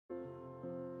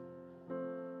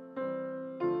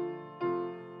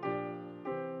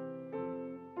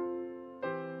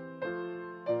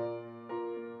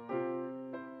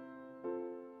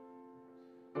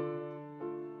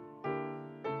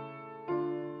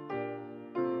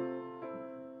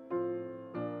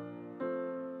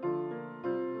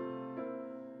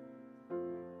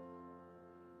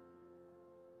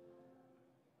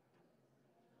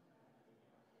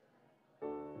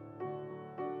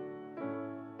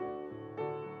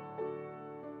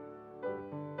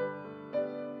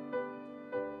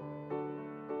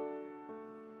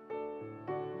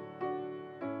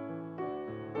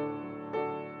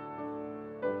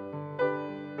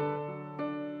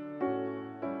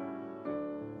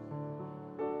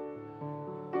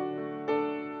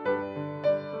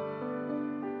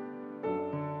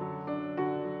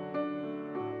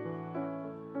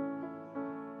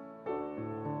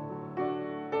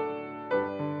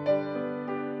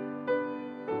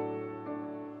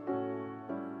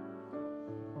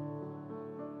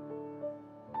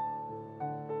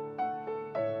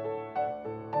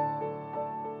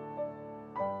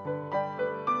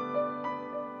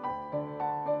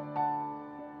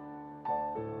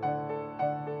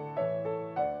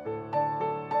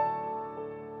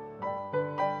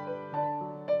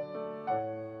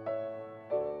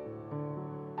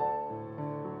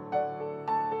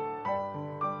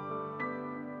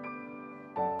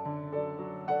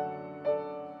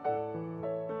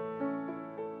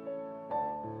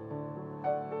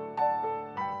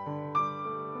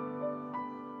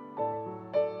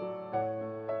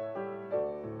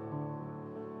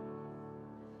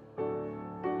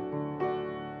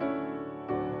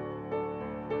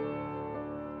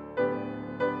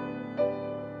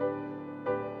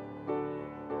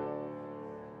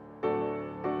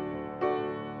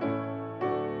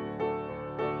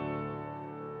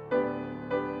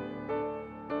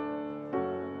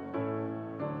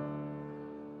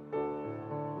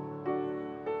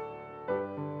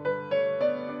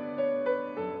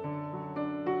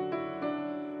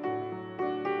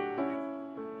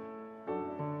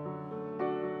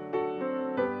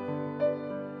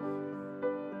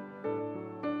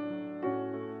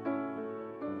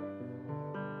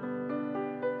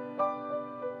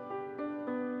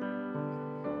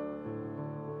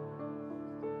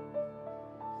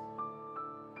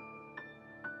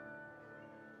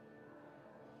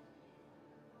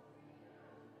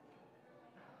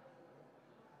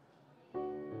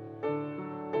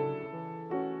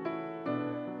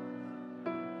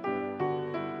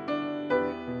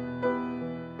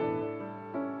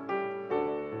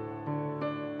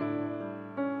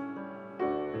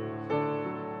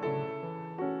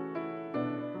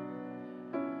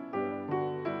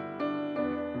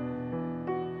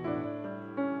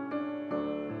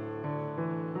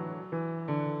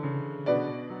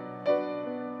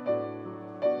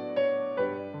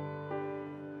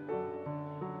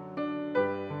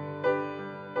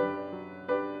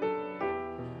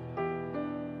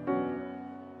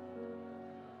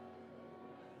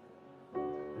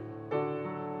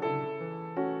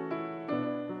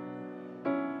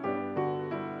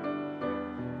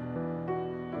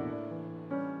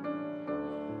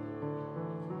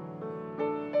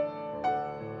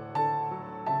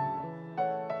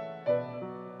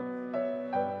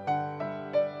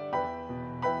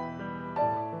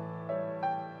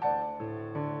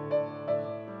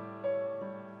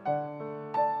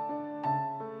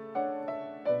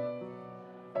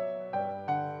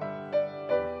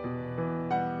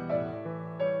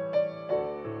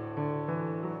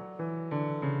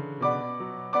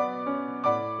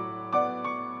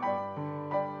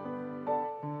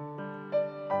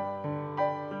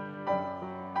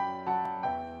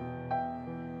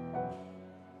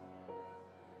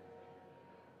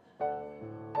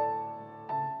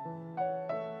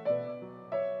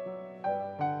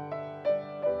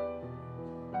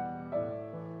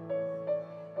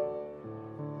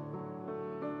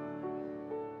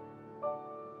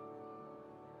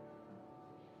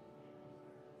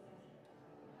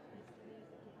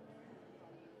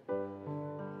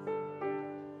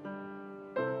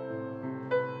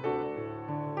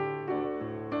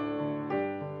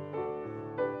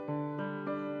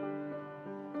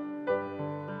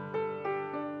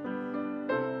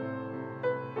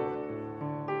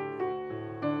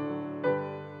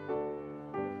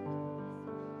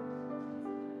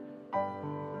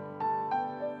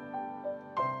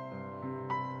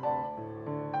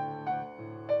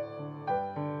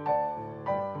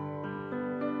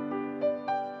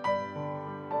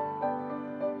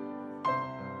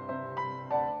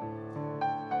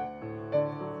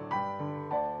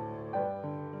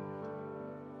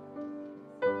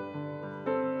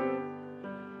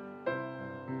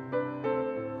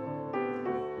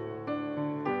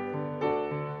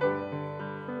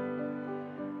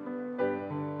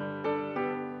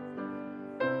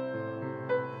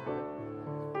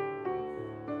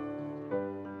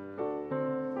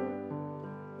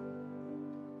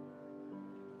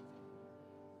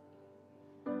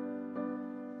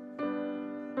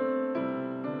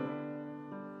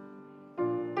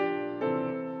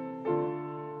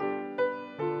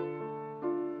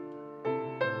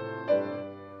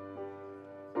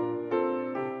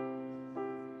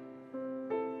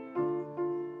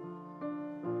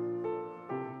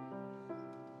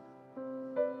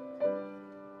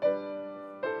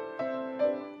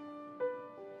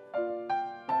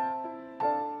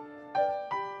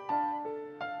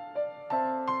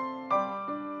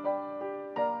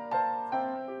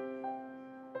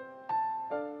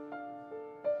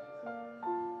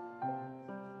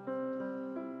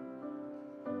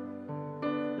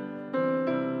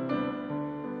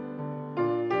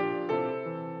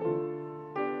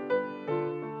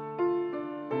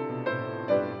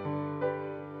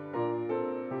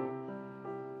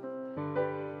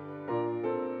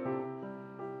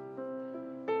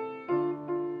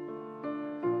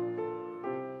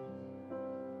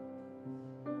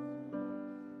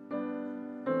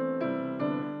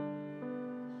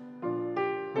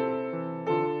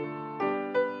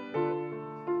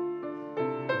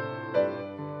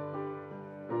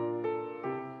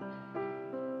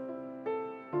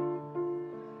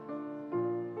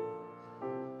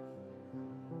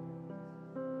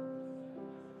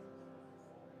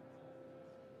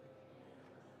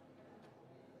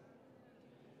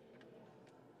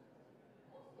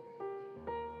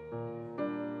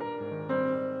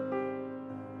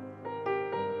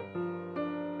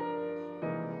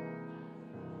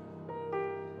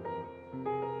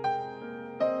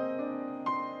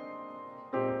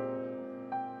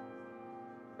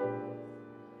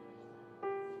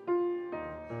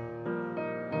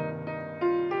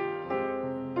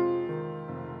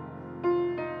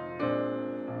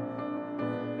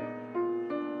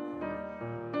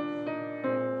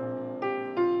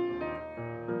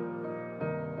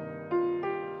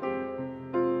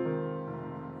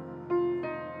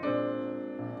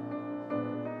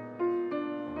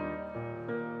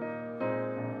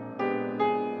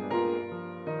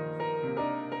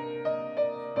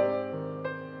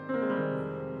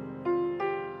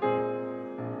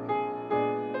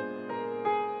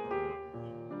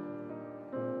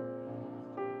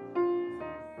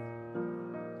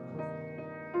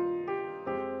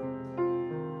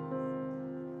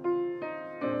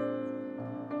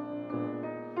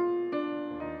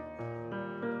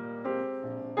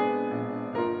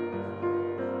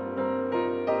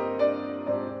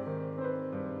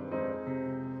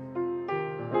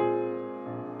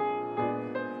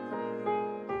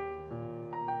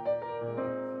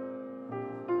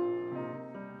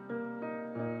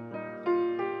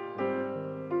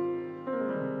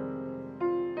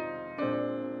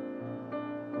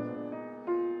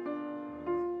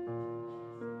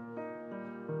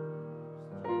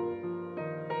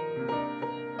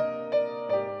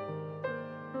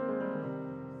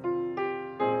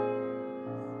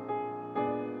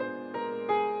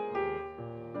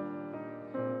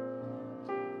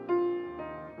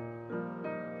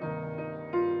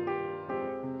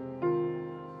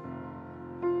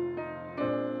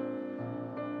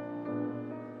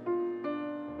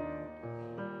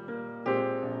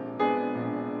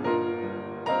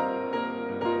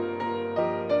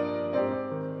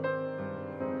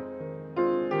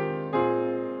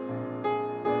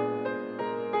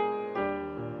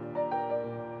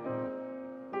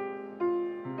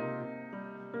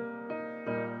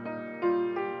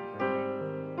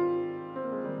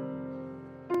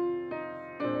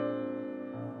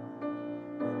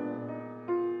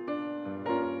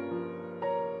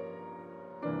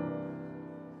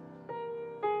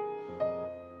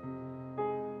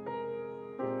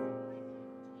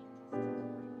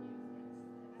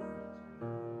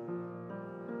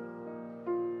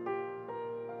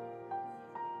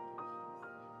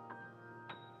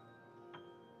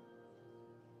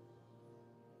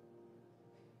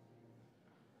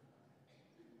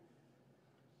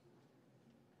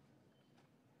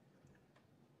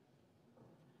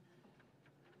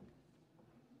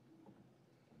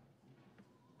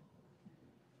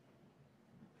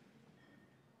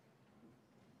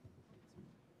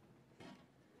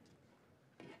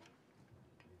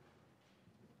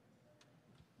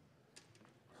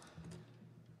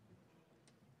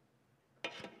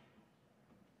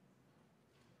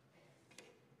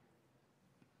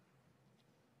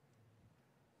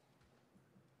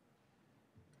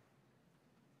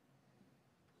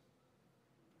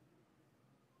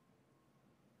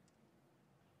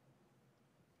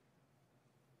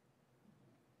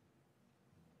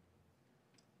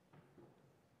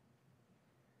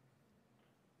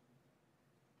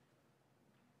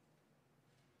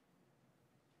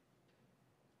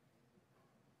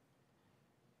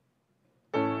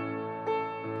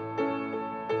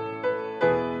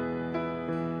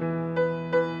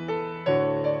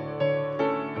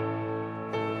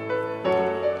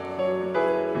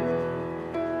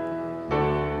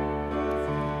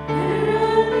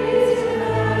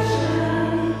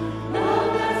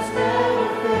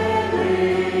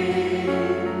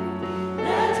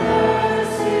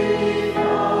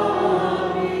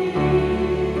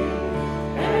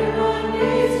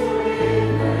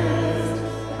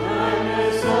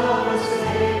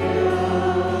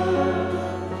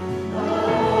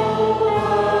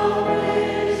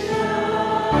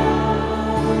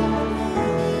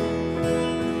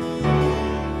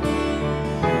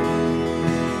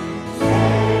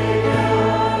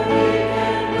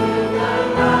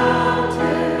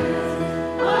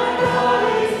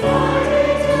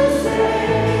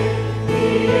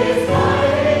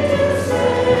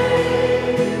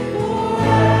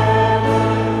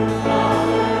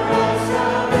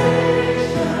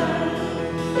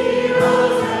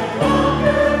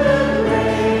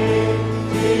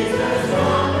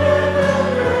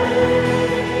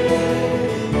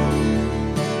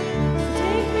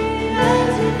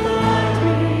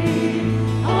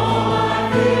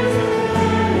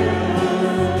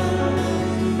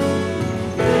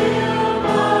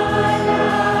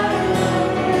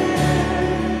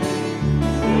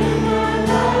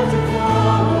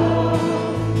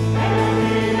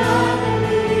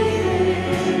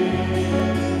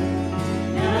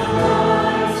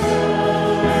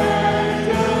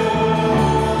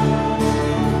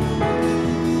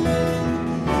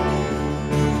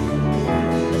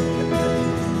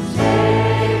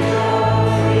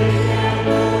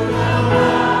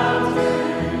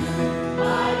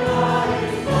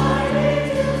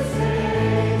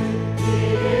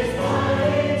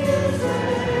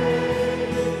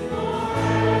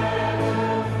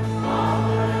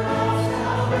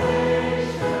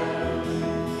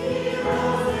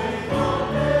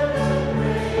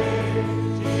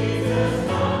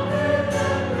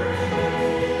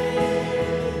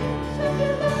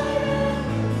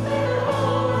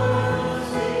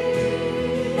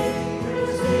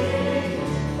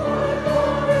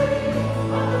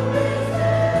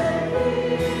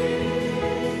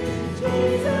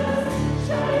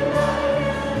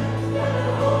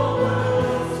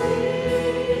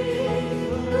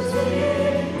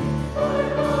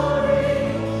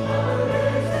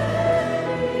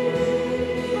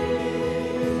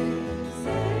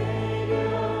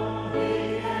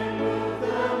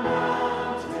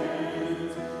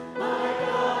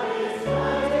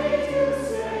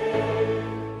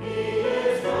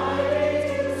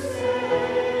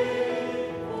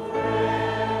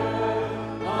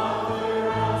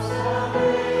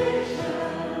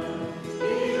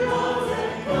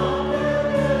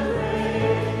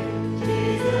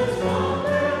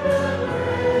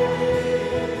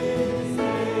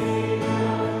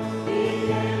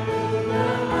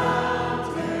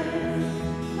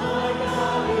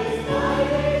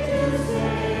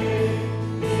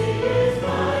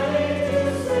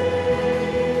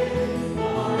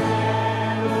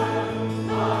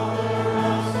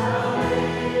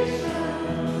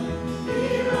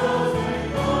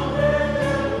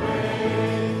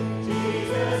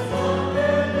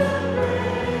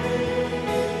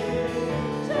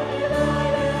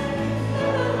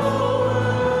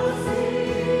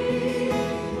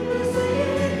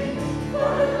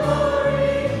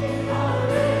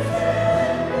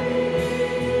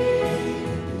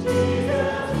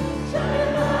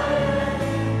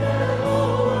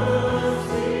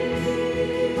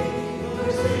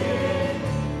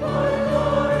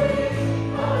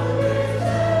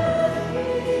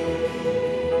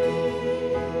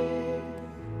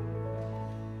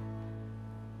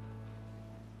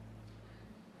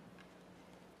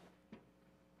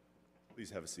Please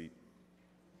have a seat.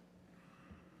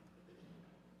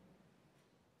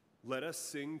 Let us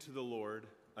sing to the Lord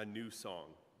a new song.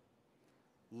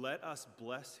 Let us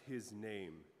bless his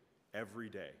name every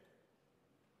day.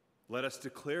 Let us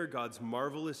declare God's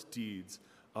marvelous deeds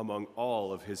among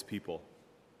all of his people.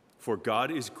 For God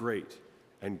is great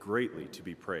and greatly to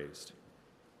be praised.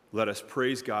 Let us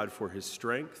praise God for his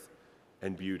strength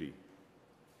and beauty.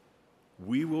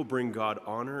 We will bring God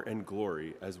honor and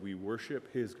glory as we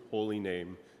worship his holy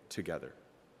name together.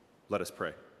 Let us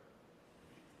pray.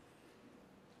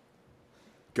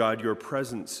 God, your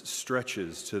presence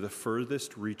stretches to the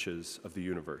furthest reaches of the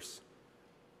universe,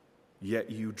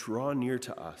 yet you draw near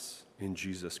to us in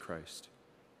Jesus Christ.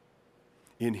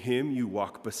 In him you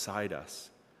walk beside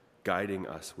us, guiding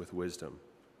us with wisdom,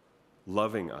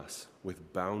 loving us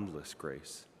with boundless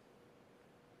grace.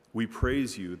 We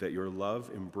praise you that your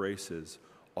love embraces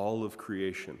all of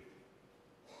creation,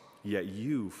 yet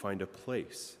you find a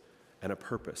place and a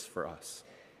purpose for us.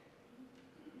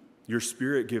 Your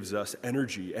Spirit gives us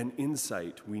energy and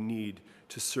insight we need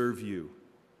to serve you.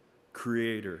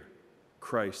 Creator,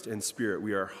 Christ, and Spirit,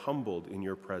 we are humbled in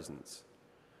your presence.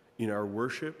 In our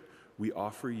worship, we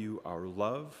offer you our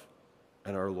love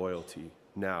and our loyalty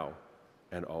now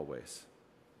and always.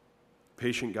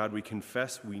 Patient God, we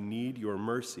confess we need your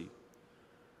mercy.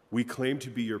 We claim to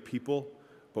be your people,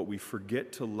 but we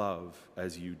forget to love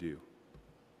as you do.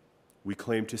 We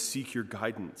claim to seek your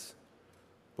guidance,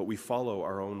 but we follow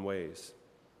our own ways.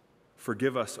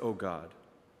 Forgive us, O God.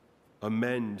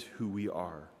 Amend who we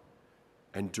are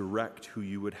and direct who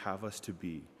you would have us to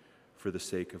be for the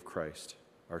sake of Christ,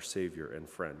 our Savior and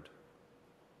friend.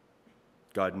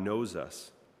 God knows us,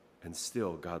 and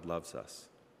still God loves us.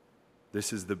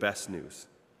 This is the best news.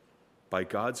 By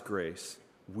God's grace,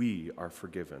 we are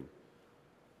forgiven.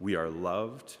 We are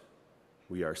loved.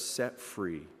 We are set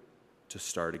free to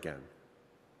start again.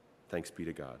 Thanks be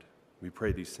to God. We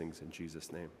pray these things in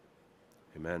Jesus' name.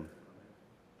 Amen.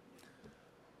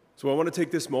 So I want to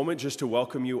take this moment just to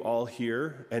welcome you all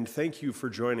here and thank you for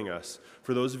joining us.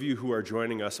 For those of you who are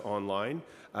joining us online,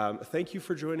 thank you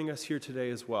for joining us here today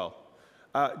as well.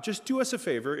 Just do us a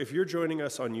favor, if you're joining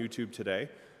us on YouTube today,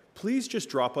 please just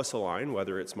drop us a line,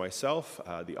 whether it's myself,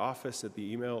 the office at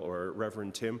the email, or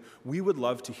Reverend Tim. We would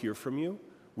love to hear from you.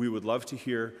 We would love to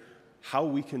hear how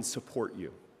we can support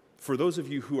you. For those of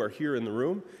you who are here in the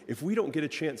room, if we don't get a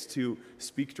chance to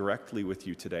speak directly with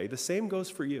you today, the same goes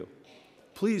for you.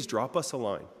 Please drop us a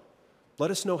line. Let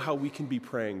us know how we can be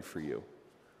praying for you.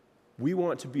 We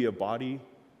want to be a body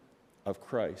of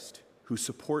Christ who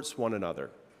supports one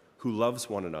another, who loves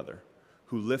one another,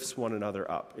 who lifts one another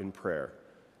up in prayer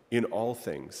in all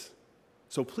things.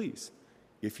 So please,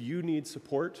 if you need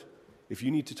support, if you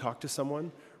need to talk to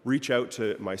someone, reach out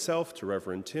to myself, to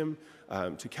Reverend Tim,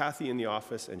 to Kathy in the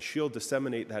office, and she'll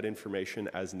disseminate that information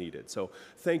as needed. So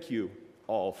thank you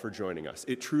all for joining us.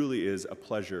 It truly is a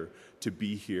pleasure to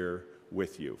be here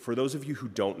with you. For those of you who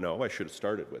don't know, I should have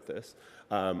started with this.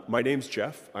 My name's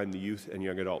Jeff. I'm the youth and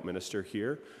young adult minister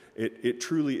here. It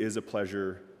truly is a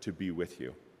pleasure to be with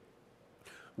you.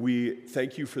 We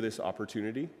thank you for this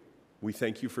opportunity. We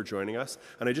thank you for joining us.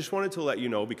 And I just wanted to let you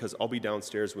know, because I'll be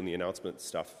downstairs when the announcement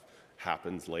stuff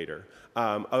happens later,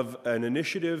 of an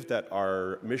initiative that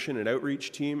our mission and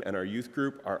outreach team and our youth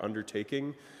group are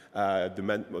undertaking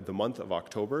the month of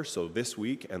October, so this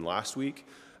week and last week.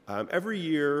 Every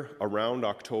year around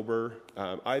October,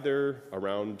 either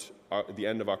around the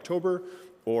end of October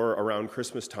or around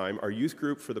Christmas time, our youth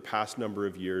group for the past number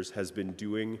of years has been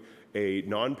doing a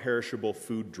non-perishable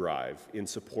food drive in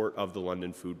support of the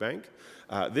London Food Bank.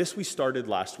 This we started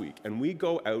last week, and we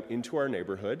go out into our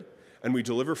neighborhood and we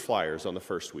deliver flyers on the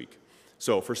first week.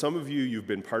 So for some of you, you've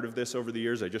been part of this over the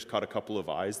years. I just caught a couple of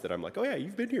eyes that I'm like, oh yeah,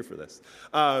 you've been here for this.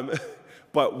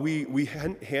 But we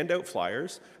hand out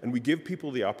flyers, and we give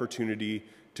people the opportunity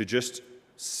to just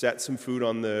set some food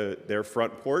on their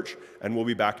front porch, and we'll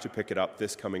be back to pick it up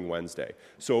this coming Wednesday.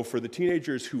 So for the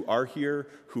teenagers who are here,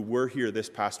 who were here this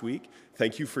past week,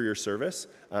 thank you for your service.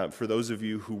 For those of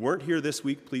you who weren't here this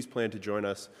week, please plan to join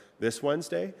us this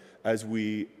Wednesday as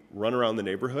we run around the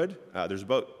neighborhood. There's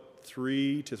about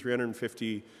 300 to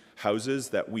 350 houses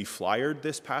that we flyered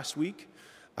this past week.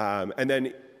 And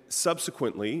then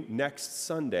subsequently, next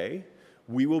Sunday,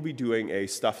 we will be doing a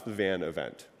Stuff the Van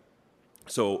event.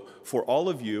 So for all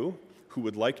of you who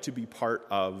would like to be part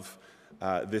of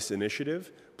this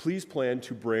initiative, please plan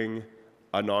to bring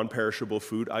a non-perishable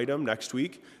food item next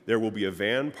week. There will be a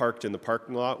van parked in the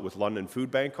parking lot with London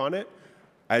Food Bank on it.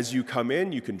 As you come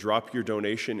in, you can drop your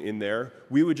donation in there.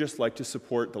 We would just like to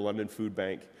support the London Food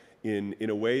Bank in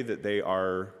a way that they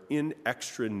are in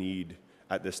extra need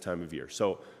at this time of year.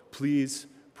 So please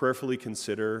prayerfully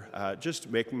consider just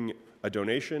making a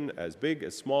donation, as big,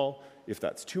 as small. If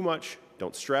that's too much,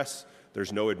 don't stress.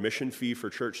 There's no admission fee for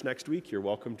church next week. You're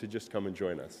welcome to just come and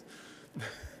join us.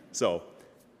 So,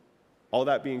 all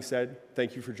that being said,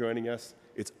 thank you for joining us.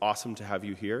 It's awesome to have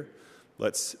you here.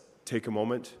 Let's take a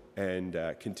moment and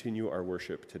continue our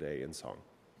worship today in song.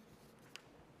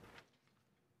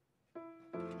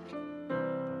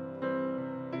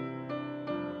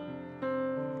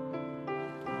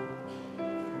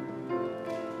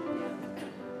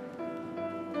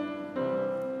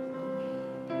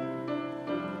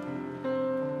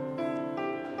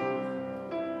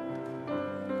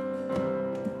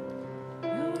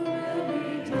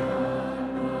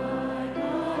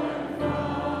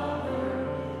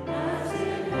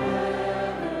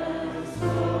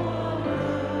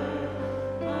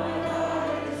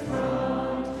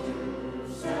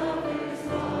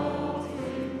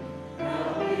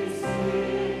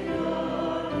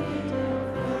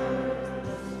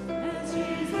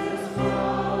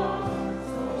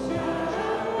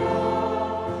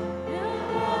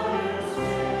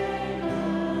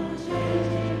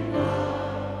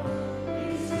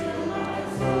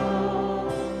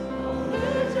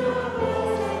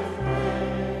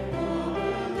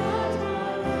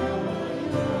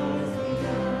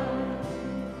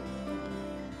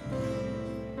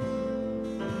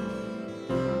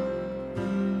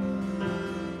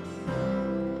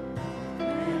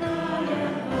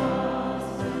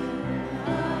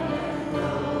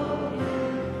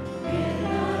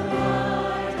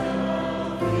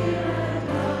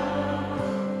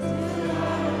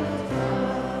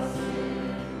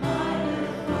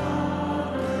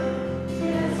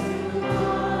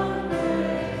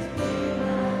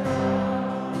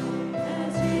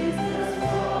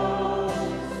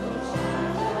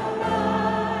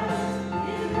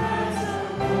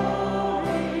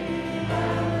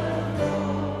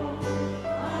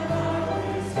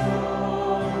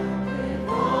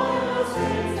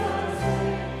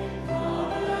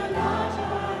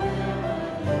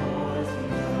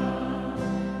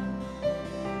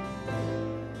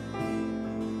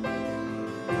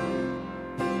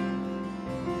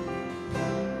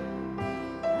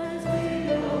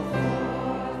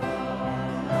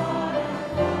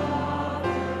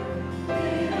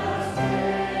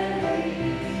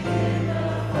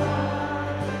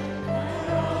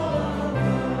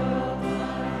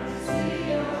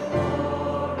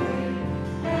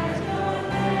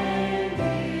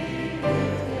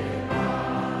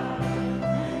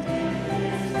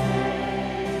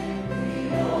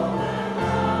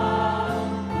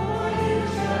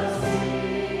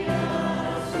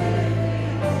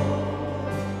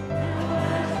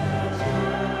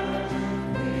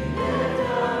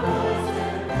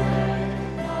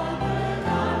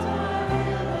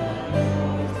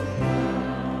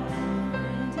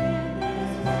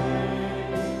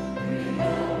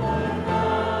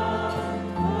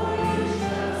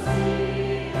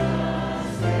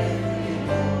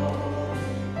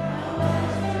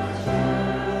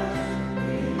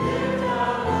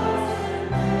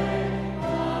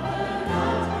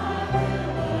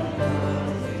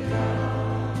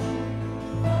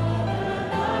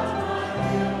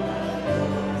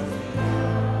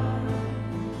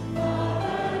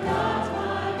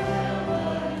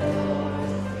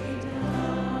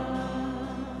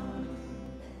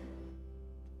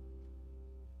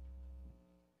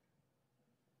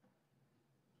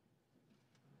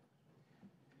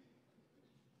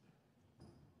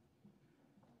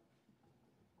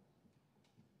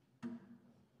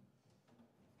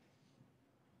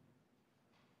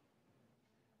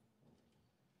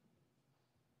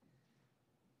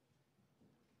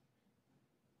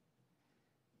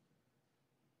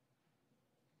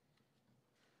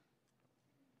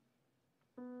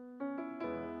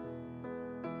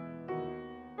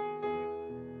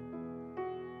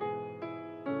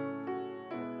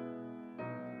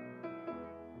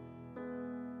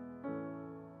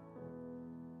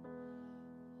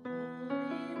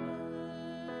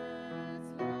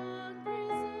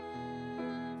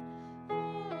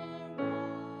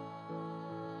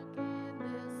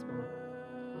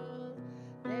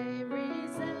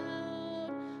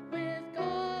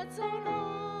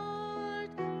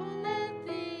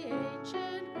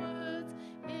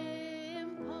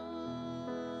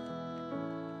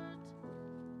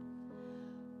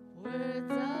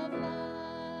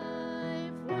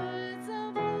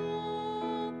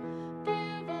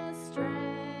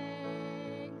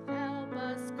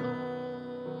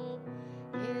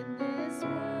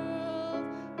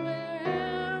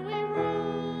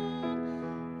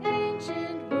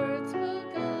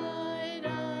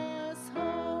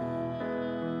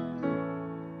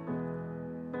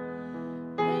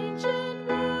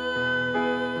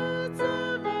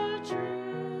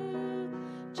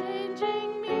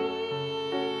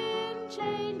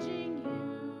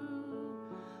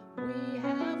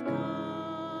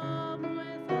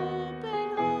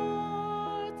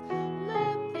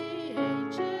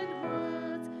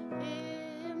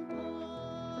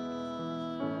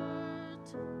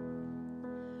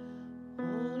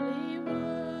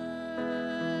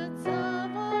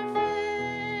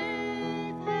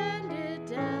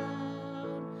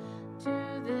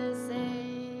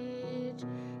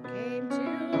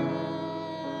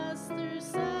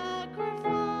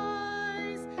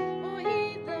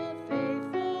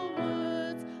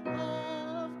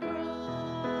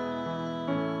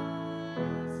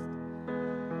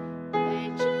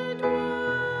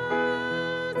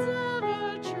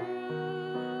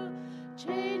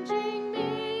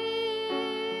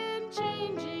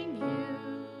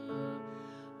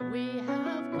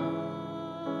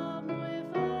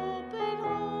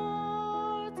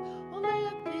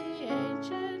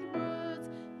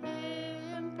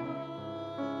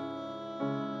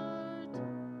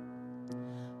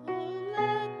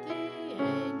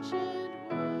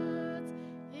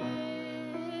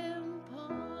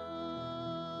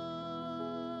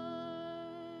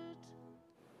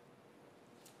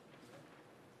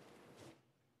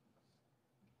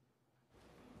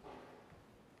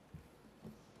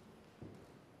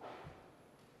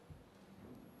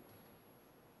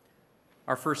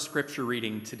 Our first scripture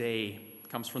reading today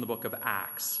comes from the book of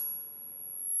Acts,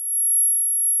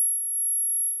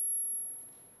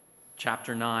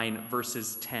 chapter 9,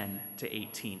 verses 10 to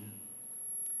 18.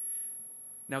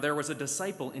 Now there was a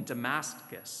disciple in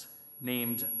Damascus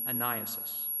named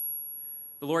Ananias.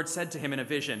 The Lord said to him in a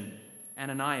vision,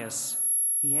 "Ananias,"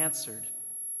 he answered,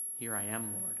 "Here I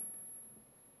am, Lord."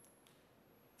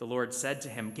 The Lord said to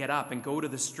him, "Get up and go to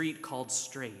the street called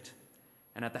Straight,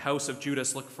 and at the house of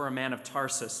Judas look for a man of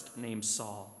Tarsus named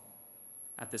Saul.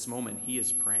 At this moment he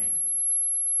is praying.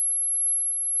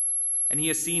 And he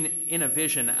has seen in a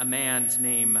vision a man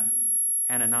named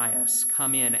Ananias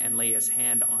come in and lay his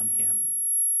hand on him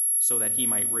so that he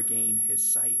might regain his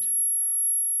sight.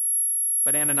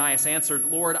 But Ananias answered,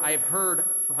 Lord, I have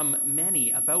heard from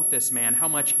many about this man, how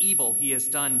much evil he has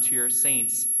done to your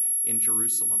saints in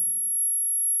Jerusalem.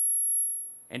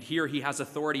 And here he has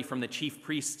authority from the chief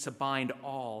priests to bind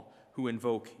all who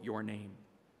invoke your name.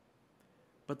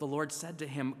 But the Lord said to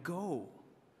him, Go,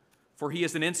 for he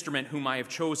is an instrument whom I have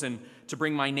chosen to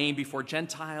bring my name before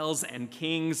Gentiles and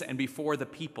kings and before the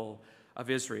people of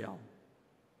Israel.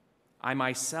 I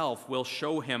myself will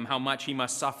show him how much he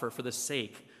must suffer for the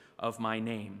sake of my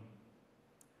name."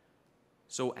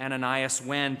 So Ananias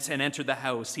went and entered the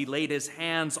house. He laid his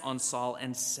hands on Saul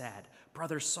and said,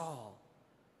 "Brother Saul,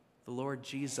 the Lord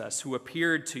Jesus, who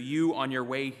appeared to you on your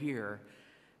way here,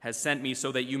 has sent me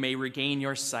so that you may regain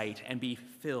your sight and be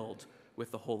filled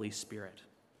with the Holy Spirit."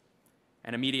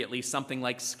 And immediately something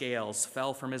like scales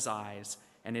fell from his eyes,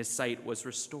 and his sight was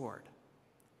restored.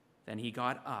 Then he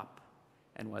got up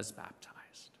and was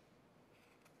baptized.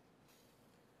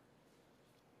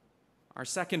 Our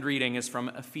second reading is from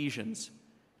Ephesians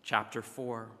chapter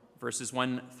 4, verses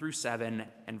 1 through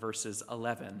 7 and verses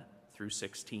 11 through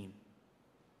 16.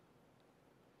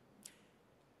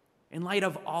 In light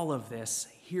of all of this,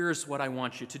 here's what I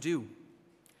want you to do.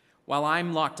 While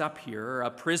I'm locked up here, a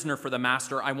prisoner for the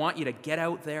master, I want you to get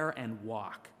out there and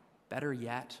walk. Better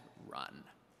yet, run.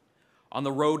 On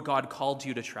the road God called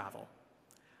you to travel.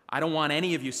 I don't want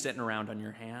any of you sitting around on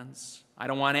your hands. I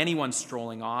don't want anyone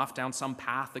strolling off down some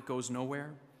path that goes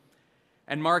nowhere.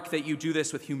 And mark that you do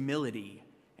this with humility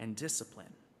and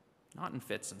discipline, not in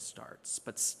fits and starts,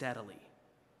 but steadily,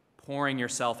 pouring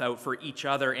yourself out for each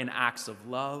other in acts of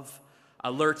love,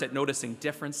 alert at noticing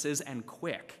differences, and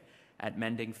quick at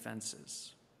mending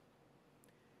fences.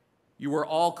 You were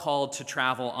all called to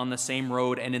travel on the same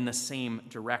road and in the same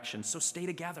direction, so stay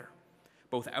together,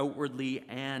 both outwardly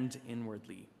and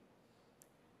inwardly.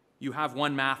 You have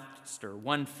one master,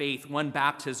 one faith, one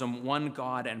baptism, one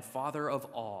God and Father of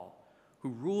all, who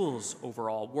rules over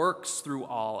all, works through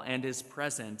all, and is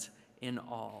present in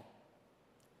all.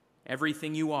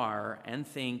 Everything you are and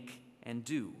think and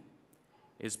do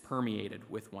is permeated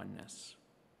with oneness.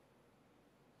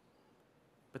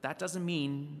 But that doesn't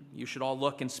mean you should all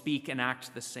look and speak and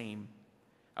act the same.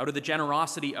 Out of the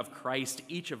generosity of Christ,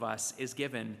 each of us is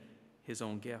given his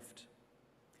own gift.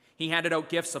 He handed out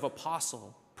gifts of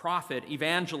apostle, prophet,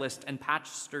 evangelist, and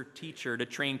pastor-teacher to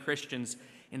train Christians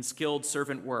in skilled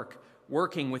servant work,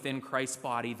 working within Christ's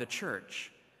body, the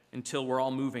church, until we're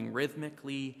all moving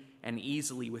rhythmically and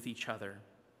easily with each other,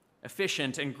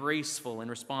 efficient and graceful in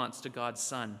response to God's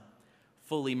Son,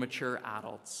 fully mature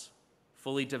adults,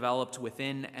 fully developed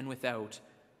within and without,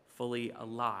 fully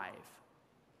alive,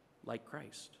 like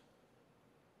Christ.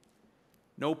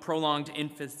 No prolonged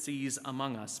infancies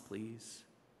among us, please.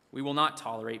 We will not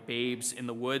tolerate babes in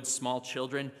the woods, small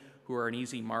children who are an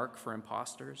easy mark for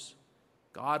impostors.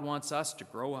 God wants us to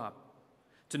grow up,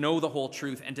 to know the whole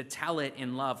truth, and to tell it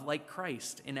in love, like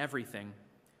Christ in everything.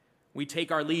 We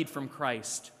take our lead from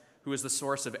Christ, who is the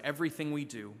source of everything we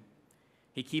do.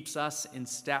 He keeps us in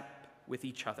step with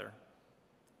each other.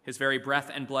 His very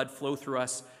breath and blood flow through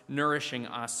us, nourishing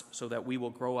us so that we will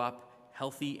grow up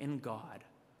healthy in God,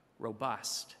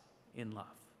 robust in love.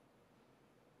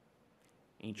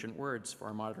 Ancient words for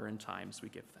our modern times, we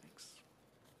give thanks.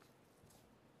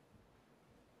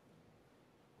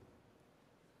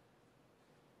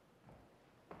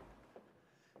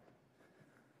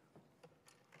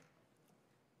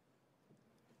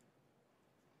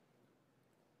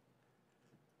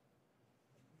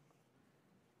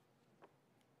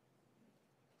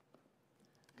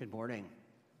 Good morning.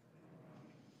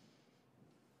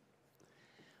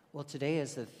 Well, today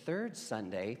is the third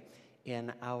Sunday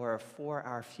in our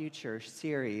 4RFuture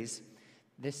series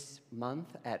this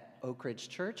month at Oak Ridge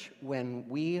Church, when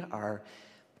we are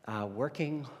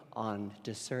working on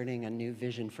discerning a new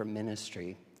vision for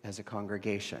ministry as a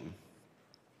congregation.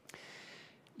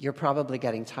 You're probably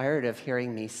getting tired of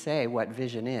hearing me say what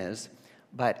vision is,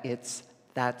 but it's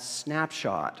that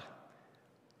snapshot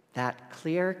that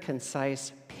clear,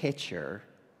 concise picture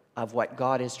of what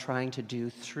God is trying to do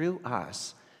through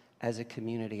us as a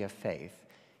community of faith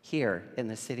here in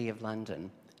the City of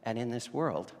London and in this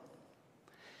world.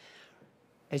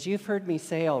 As you've heard me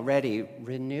say already,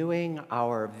 renewing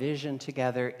our vision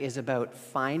together is about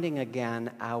finding again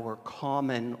our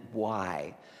common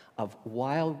why of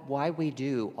why we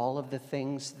do all of the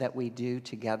things that we do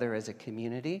together as a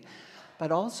community,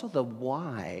 but also the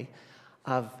why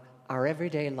of our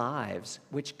everyday lives,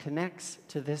 which connects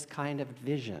to this kind of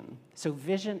vision. So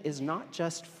vision is not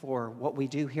just for what we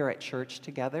do here at church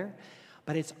together,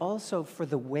 but it's also for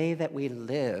the way that we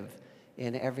live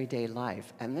in everyday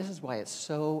life. And this is why it's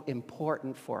so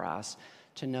important for us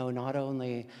to know not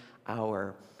only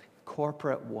our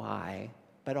corporate why,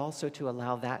 but also to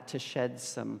allow that to shed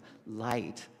some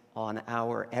light on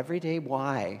our everyday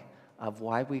why of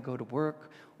why we go to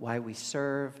work, why we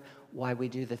serve, why we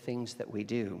do the things that we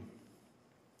do.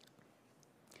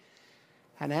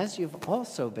 And as you've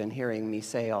also been hearing me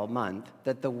say all month,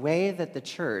 that the way that the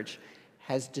church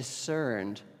has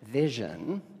discerned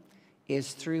vision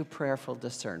is through prayerful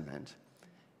discernment,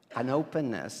 an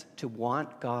openness to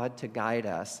want God to guide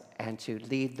us and to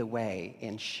lead the way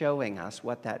in showing us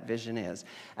what that vision is.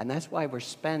 And that's why we're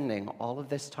spending all of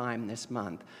this time this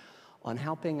month on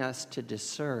helping us to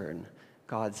discern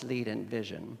God's lead and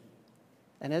vision.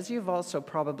 And as you've also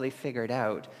probably figured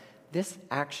out, this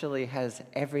actually has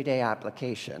everyday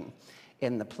application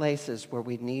in the places where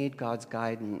we need God's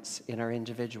guidance in our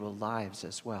individual lives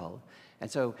as well.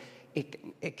 And so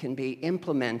it can be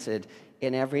implemented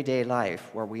in everyday life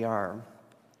where we are.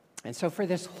 And so for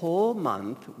this whole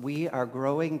month, we are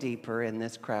growing deeper in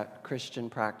this Christian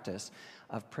practice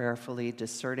of prayerfully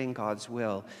discerning God's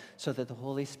will so that the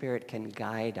Holy Spirit can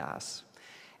guide us.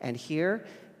 And here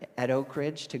at Oak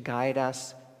Ridge, to guide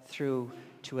us through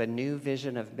to a new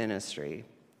vision of ministry.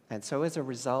 And so as a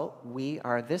result, we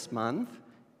are this month,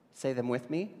 say them with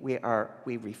me, we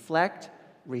reflect,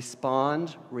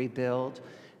 respond, rebuild,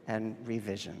 and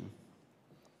revision.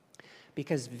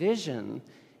 Because vision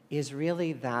is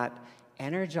really that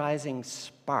energizing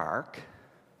spark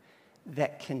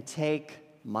that can take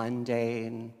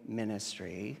mundane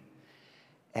ministry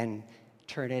and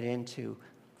turn it into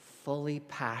fully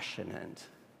passionate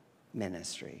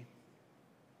ministry.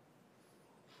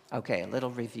 Okay, a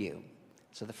little review.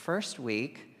 So the first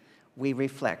week, we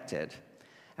reflected.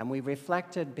 And we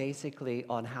reflected basically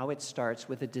on how it starts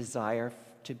with a desire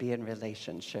to be in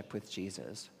relationship with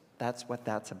Jesus. That's what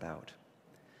that's about.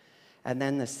 And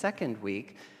then the second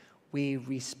week, we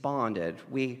responded.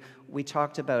 We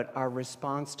talked about our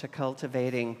response to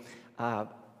cultivating a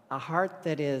heart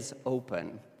that is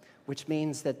open, which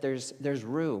means that there's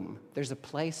room, there's a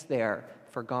place there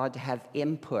for God to have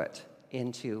input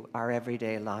into our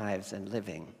everyday lives and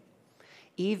living,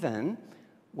 even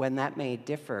when that may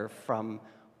differ from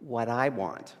what I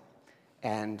want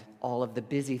and all of the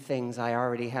busy things I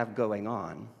already have going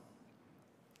on.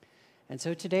 And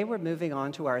so today we're moving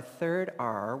on to our third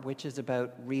R, which is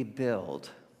about rebuild.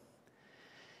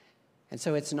 And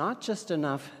so it's not just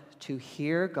enough to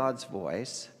hear God's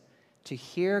voice, to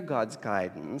hear God's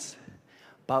guidance,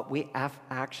 but we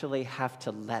actually have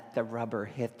to let the rubber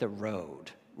hit the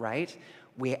road, right?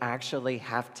 We actually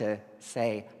have to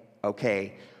say,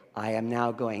 okay, I am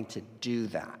now going to do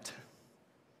that.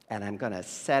 And I'm going to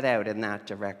set out in that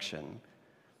direction.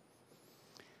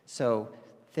 So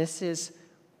this is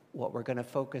what we're going to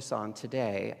focus on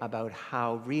today about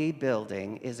how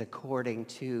rebuilding is according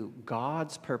to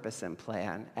God's purpose and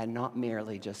plan and not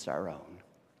merely just our own.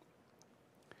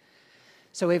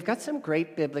 So we've got some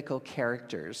great biblical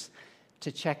characters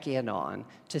to check in on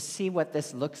to see what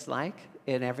this looks like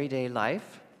in everyday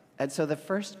life. And so the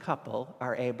first couple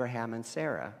are Abraham and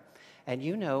Sarah. And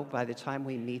you know, by the time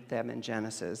we meet them in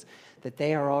Genesis, that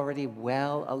they are already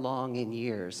well along in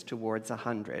years towards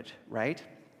 100, right?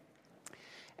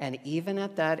 And even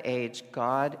at that age,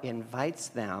 God invites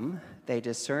them. They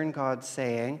discern God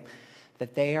saying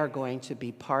that they are going to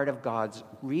be part of God's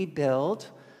rebuild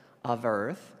of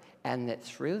earth, and that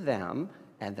through them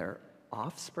and their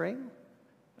offspring,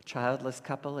 a childless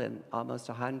couple in almost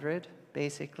 100,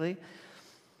 basically,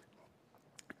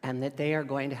 and that they are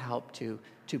going to help to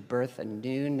birth a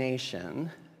new nation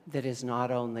that is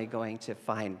not only going to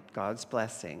find God's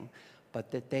blessing, but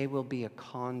that they will be a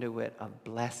conduit of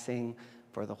blessing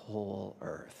for the whole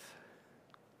earth.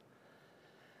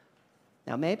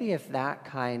 Now, maybe if that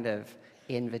kind of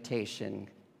invitation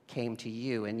came to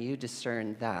you and you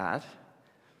discerned that,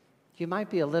 you might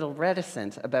be a little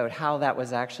reticent about how that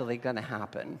was actually going to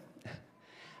happen.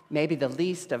 maybe the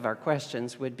least of our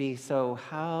questions would be, so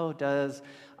how does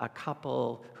a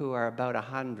couple who are about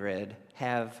 100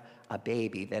 have a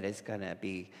baby that is going to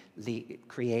be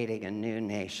creating a new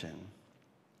nation?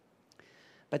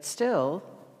 But still,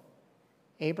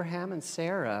 Abraham and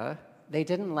Sarah, they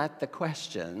didn't let the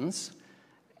questions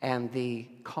and the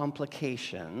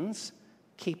complications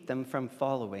keep them from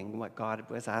following what God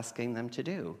was asking them to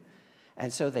do.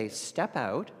 And so they step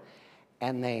out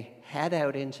and they head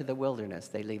out into the wilderness.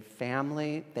 They leave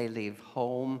family, they leave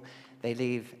home, they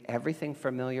leave everything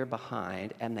familiar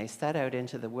behind, and they set out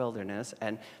into the wilderness.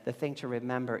 And the thing to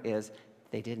remember is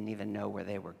they didn't even know where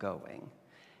they were going.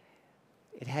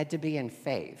 It had to be in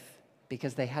faith,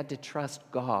 because they had to trust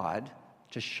God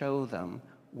to show them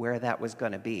where that was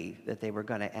going to be, that they were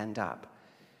going to end up.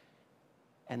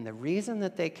 And the reason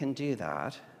that they can do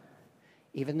that,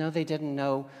 even though they didn't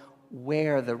know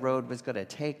where the road was going to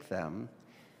take them,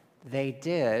 they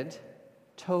did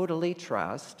totally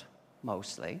trust,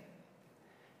 mostly,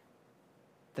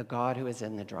 the God who is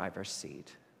in the driver's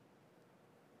seat.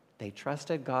 They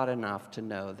trusted God enough to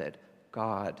know that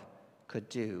God could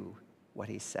do what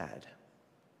he said.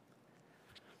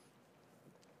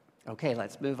 Okay,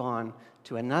 let's move on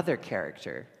to another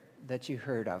character that you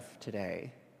heard of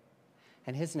today.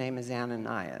 And his name is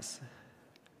Ananias.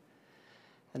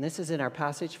 And this is in our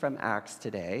passage from Acts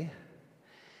today.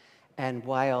 And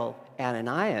while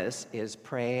Ananias is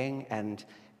praying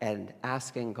and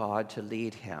asking God to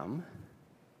lead him,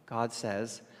 God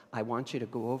says, I want you to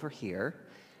go over here,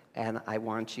 and I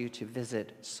want you to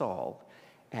visit Saul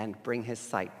and bring his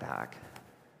sight back.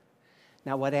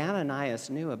 Now, what Ananias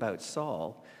knew about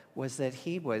Saul was that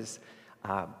he was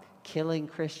killing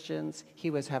Christians. He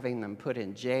was having them put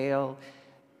in jail.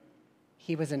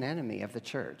 He was an enemy of the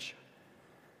church.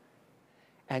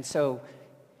 And so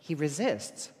he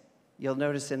resists. You'll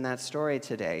notice in that story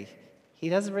today, he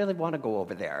doesn't really want to go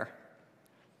over there.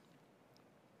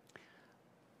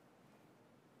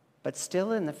 But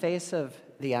still, in the face of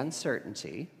the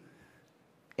uncertainty,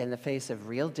 in the face of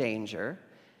real danger,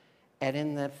 and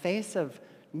in the face of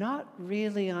not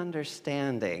really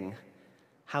understanding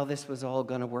how this was all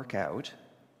going to work out,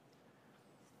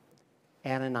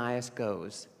 Ananias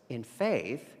goes in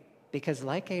faith, because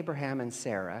like Abraham and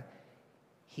Sarah,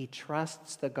 he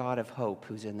trusts the God of hope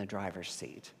who's in the driver's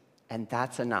seat. And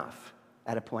that's enough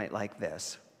at a point like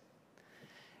this.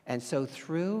 And so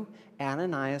through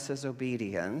Ananias'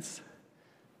 obedience,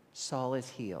 Saul is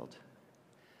healed.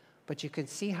 But you can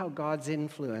see how God's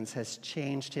influence has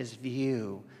changed his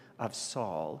view of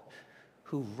Saul,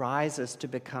 who rises to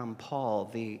become Paul,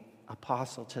 the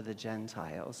apostle to the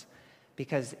Gentiles.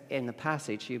 Because in the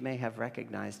passage, you may have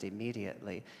recognized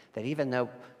immediately that even though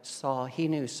he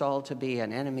knew Saul to be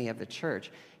an enemy of the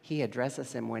church, he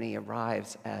addresses him when he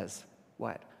arrives as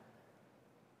what?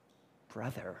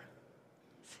 Brother.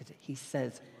 He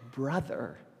says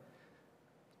brother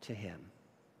to him.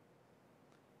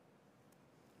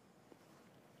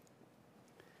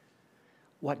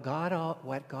 What God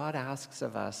asks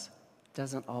of us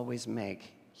doesn't always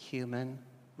make human,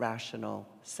 rational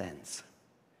sense.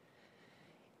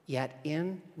 Yet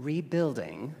in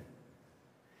rebuilding,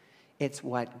 it's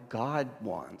what God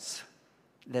wants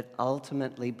that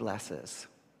ultimately blesses.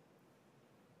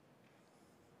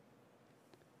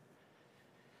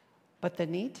 But the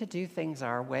need to do things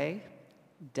our way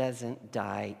doesn't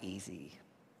die easy.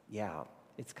 Yeah,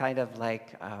 it's kind of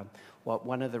like what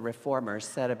one of the reformers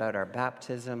said about our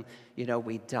baptism. You know,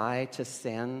 we die to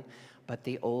sin, but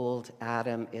the old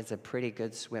Adam is a pretty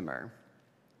good swimmer.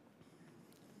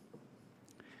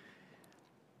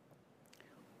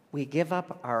 We give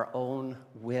up our own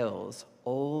wills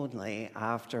only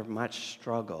after much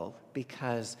struggle,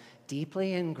 because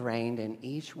deeply ingrained in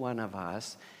each one of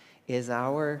us is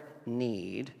our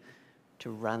need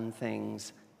to run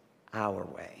things our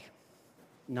way,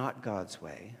 not God's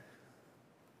way.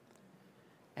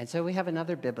 And so we have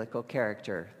another biblical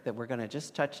character that we're going to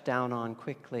just touch down on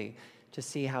quickly to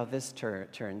see how this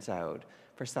turns out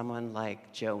for someone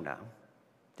like Jonah.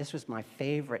 This was my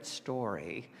favorite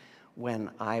story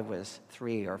when I was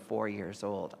 3 or 4 years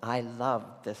old. I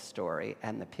loved this story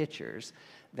and the pictures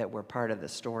that were part of the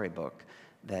storybook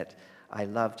that I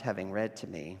loved having read to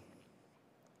me.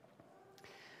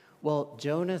 Well,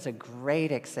 Jonah's a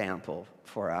great example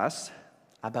for us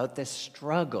about this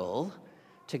struggle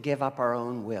to give up our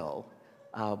own will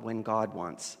when God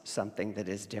wants something that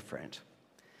is different.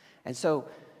 And so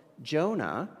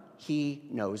Jonah, he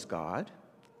knows God.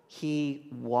 He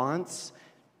wants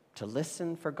to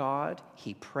listen for God.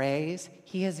 He prays.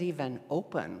 He is even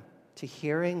open to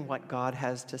hearing what God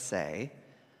has to say.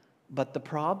 But the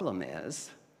problem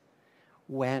is,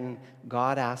 when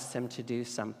God asks him to do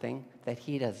something that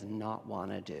he does not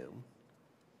want to do.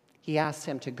 He asks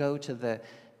him to go to the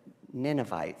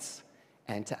Ninevites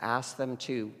and to ask them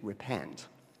to repent.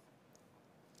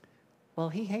 Well,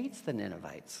 he hates the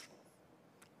Ninevites.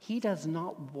 He does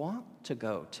not want to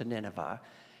go to Nineveh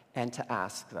and to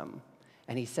ask them.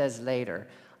 And he says later,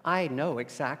 I know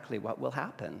exactly what will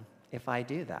happen if I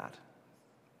do that.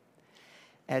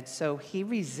 And so he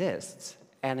resists,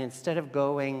 and instead of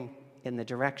going in the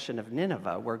direction of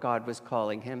Nineveh, where God was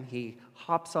calling him, he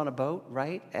hops on a boat,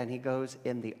 right? And he goes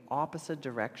in the opposite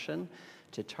direction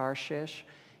to Tarshish,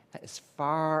 as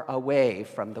far away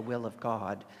from the will of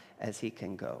God as he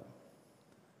can go.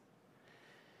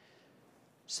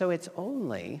 So it's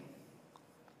only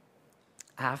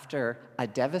after a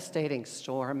devastating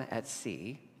storm at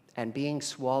sea and being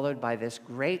swallowed by this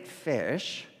great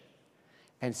fish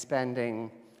and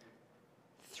spending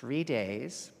 3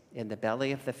 days in the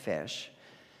belly of the fish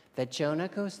that Jonah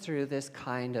goes through this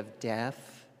kind of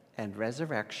death and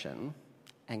resurrection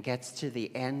and gets to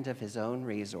the end of his own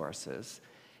resources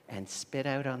and spit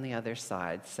out on the other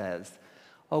side says,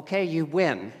 okay, you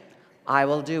win, I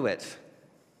will do it.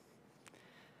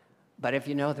 But if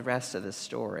you know the rest of the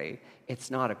story,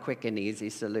 it's not a quick and easy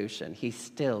solution. He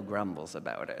still grumbles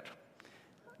about it.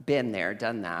 Been there,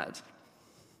 done that.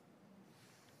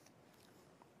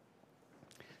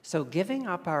 So giving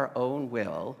up our own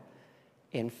will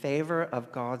in favor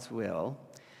of God's will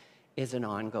is an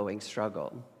ongoing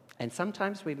struggle. And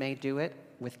sometimes we may do it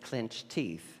with clenched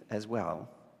teeth as well.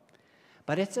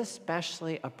 But it's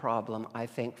especially a problem, I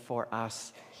think, for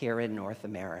us here in North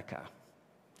America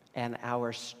and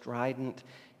our strident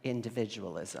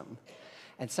individualism.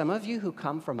 And some of you who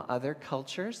come from other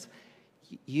cultures,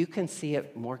 you can see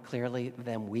it more clearly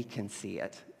than we can see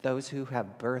it. Those who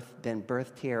have been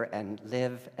birthed here and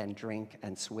live and drink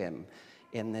and swim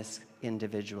in this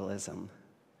individualism.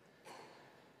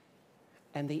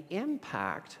 And the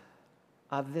impact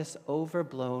of this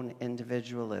overblown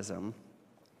individualism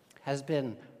has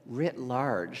been writ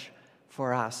large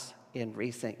for us in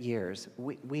recent years.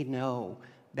 We know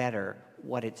better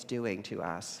what it's doing to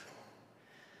us.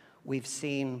 We've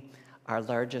seen our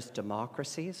largest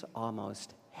democracies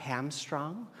almost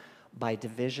hamstrung by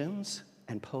divisions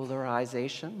and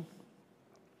polarization.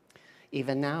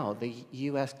 Even now, the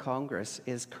U.S. Congress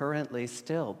is currently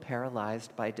still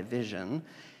paralyzed by division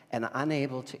and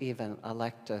unable to even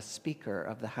elect a Speaker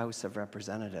of the House of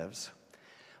Representatives.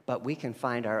 But we can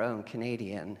find our own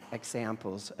Canadian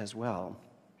examples as well.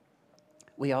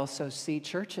 We also see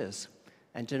churches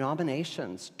and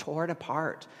denominations torn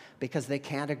apart because they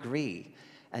can't agree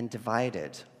and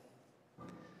divided.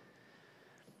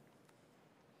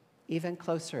 Even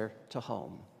closer to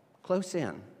home, close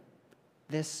in,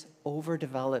 this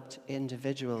overdeveloped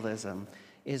individualism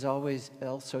is always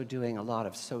also doing a lot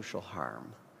of social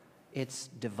harm. It's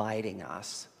dividing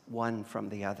us, one from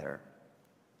the other.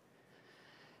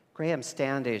 Graham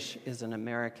Standish is an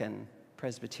American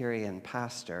Presbyterian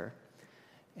pastor,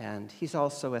 and he's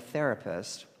also a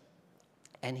therapist,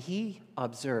 and he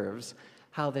observes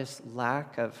how this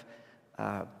lack of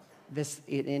this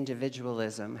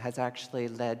individualism has actually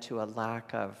led to a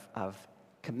lack of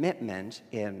commitment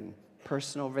in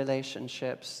personal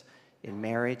relationships, in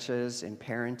marriages, in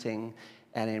parenting,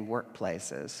 and in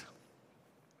workplaces.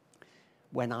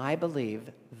 When I believe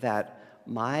that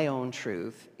my own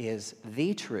truth is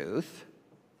the truth,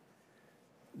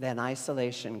 then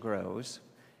isolation grows,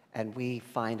 and we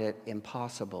find it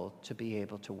impossible to be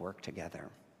able to work together.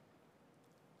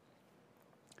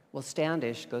 Well,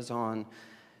 Standish goes on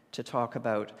to talk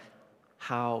about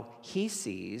how he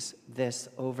sees this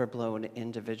overblown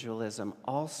individualism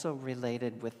also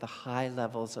related with the high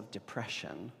levels of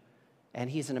depression. And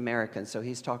he's an American, so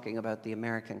he's talking about the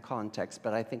American context,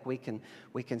 but I think we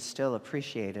can still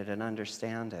appreciate it and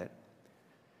understand it.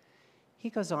 He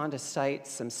goes on to cite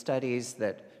some studies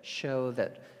that show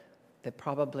that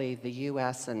probably the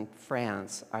US and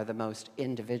France are the most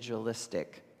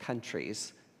individualistic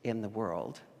countries in the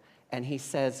world. And he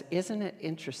says, isn't it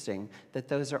interesting that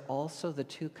those are also the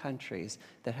two countries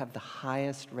that have the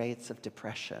highest rates of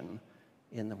depression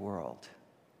in the world?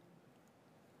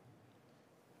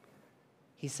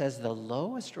 He says the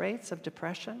lowest rates of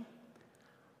depression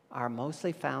are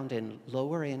mostly found in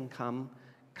lower income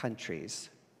countries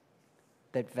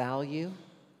that value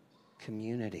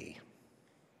community.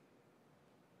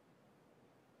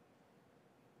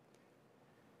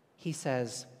 He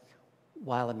says,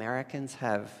 while Americans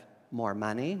have more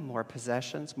money, more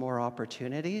possessions, more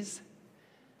opportunities,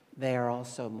 they are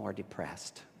also more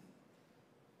depressed.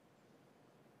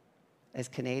 As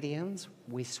Canadians,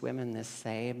 we swim in this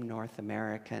same North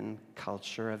American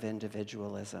culture of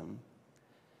individualism.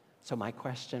 So my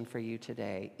question for you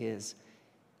today is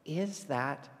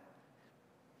that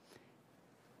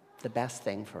the best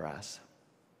thing for us?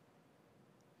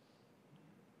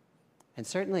 And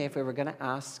certainly if we were going to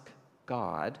ask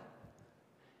God,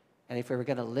 and if we were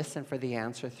going to listen for the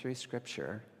answer through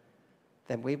Scripture,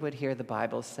 then we would hear the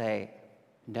Bible say,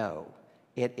 no,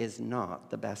 it is not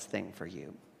the best thing for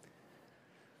you.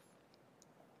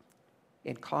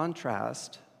 In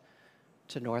contrast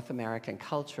to North American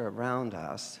culture around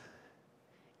us,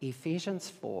 Ephesians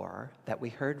 4, that we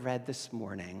heard read this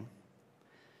morning,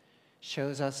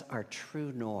 shows us our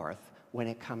true north when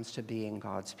it comes to being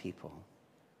God's people.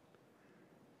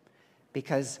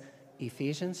 Because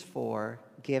Ephesians 4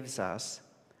 gives us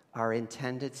our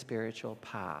intended spiritual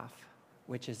path,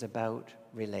 which is about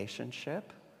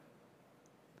relationship,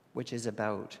 which is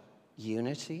about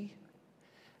unity,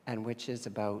 and which is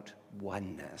about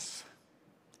oneness.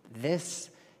 This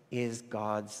is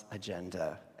God's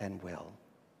agenda and will.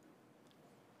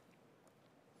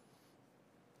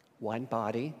 One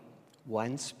body,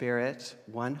 one Spirit,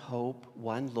 one hope,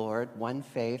 one Lord, one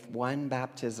faith, one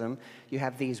baptism. You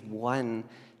have these one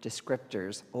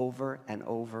descriptors over and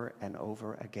over and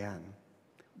over again.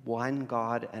 One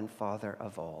God and Father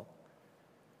of all.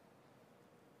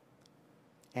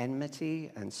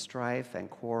 Enmity and strife and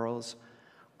quarrels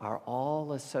are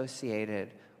all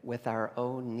associated with our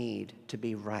own need to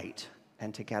be right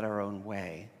and to get our own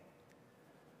way.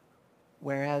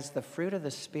 Whereas the fruit of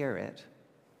the Spirit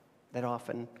that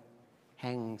often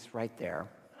hangs right there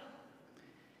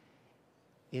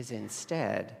is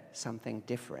instead something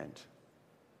different.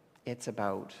 It's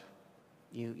about,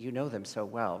 you know them so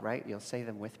well, right? You'll say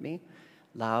them with me.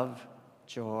 Love,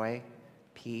 joy,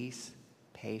 peace,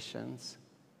 patience,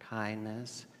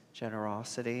 kindness,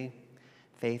 generosity,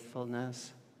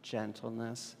 faithfulness,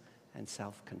 gentleness, and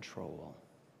self-control.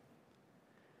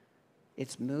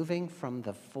 It's moving from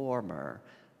the former,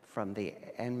 from the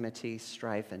enmity,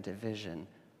 strife, and division,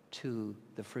 to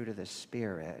the fruit of the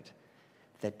Spirit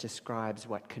that describes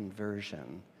what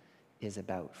conversion is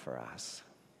about for us.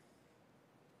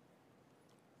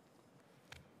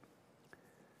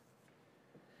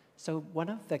 So one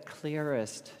of the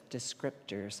clearest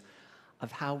descriptors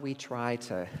of how we try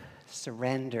to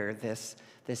surrender this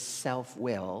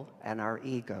self-will and our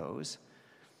egos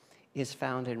is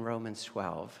found in Romans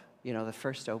 12. You know, the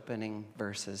first opening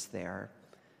verses there.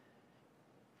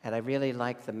 And I really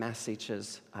like the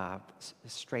message's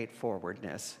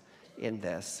straightforwardness in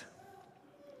this.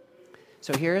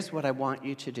 So here's what I want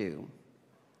you to do.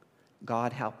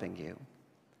 God helping you.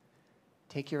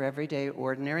 Take your everyday,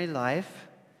 ordinary life.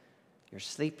 You're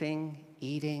sleeping,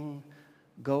 eating,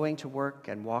 going to work,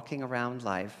 and walking around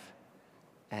life,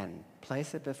 and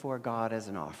place it before God as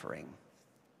an offering.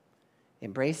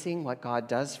 Embracing what God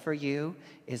does for you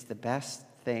is the best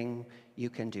thing you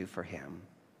can do for Him.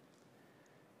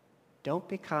 Don't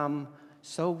become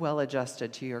so well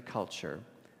adjusted to your culture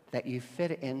that you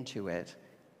fit into it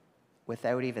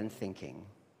without even thinking.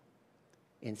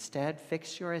 Instead,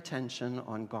 fix your attention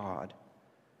on God,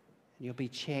 and you'll be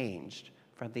changed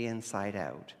from the inside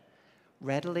out.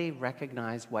 Readily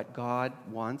recognize what God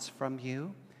wants from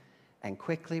you and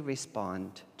quickly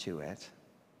respond to it.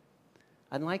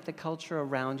 Unlike the culture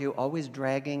around you, always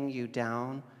dragging you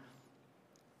down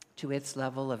to its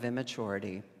level of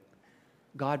immaturity,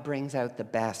 God brings out the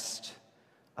best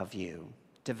of you,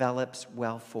 develops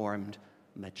well-formed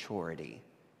maturity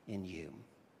in you.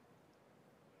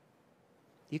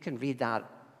 You can read that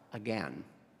again.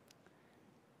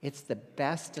 It's the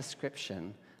best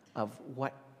description of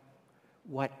what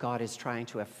God is trying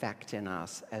to effect in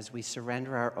us as we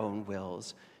surrender our own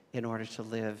wills in order to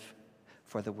live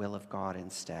for the will of God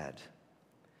instead.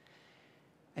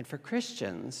 And for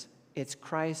Christians, it's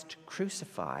Christ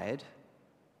crucified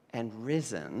and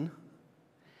risen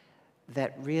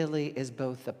that really is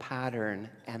both the pattern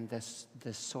and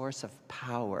the source of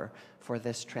power for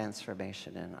this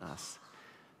transformation in us.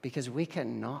 Because we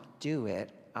cannot do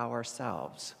it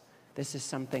ourselves. This is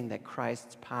something that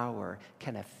Christ's power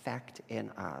can effect in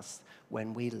us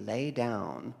when we lay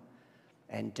down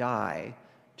and die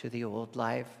to the old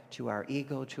life, to our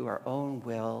ego, to our own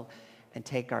will, and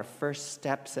take our first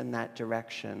steps in that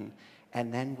direction.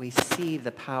 And then we see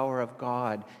the power of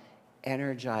God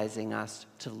energizing us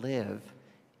to live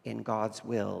in God's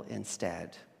will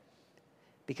instead.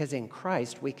 Because in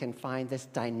Christ, we can find this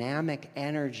dynamic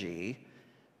energy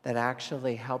that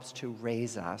actually helps to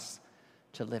raise us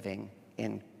to living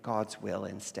in God's will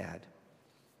instead.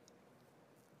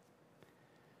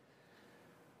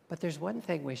 But there's one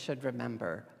thing we should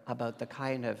remember about the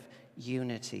kind of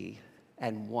unity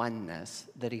and oneness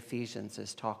that Ephesians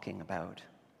is talking about.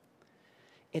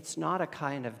 It's not a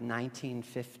kind of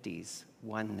 1950s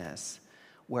oneness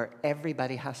where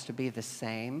everybody has to be the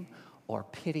same or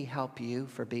pity help you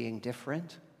for being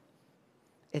different.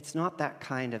 It's not that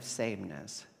kind of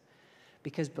sameness.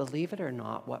 Because believe it or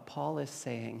not, what Paul is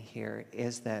saying here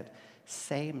is that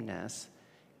sameness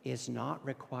is not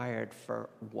required for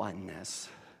oneness.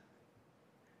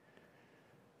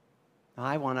 Now,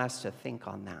 I want us to think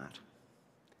on that.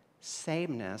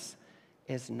 Sameness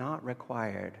is not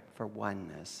required for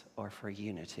oneness or for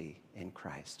unity in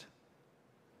Christ.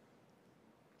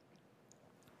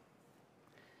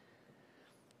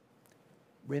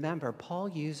 Remember, Paul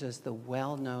uses the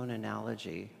well-known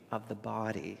analogy of the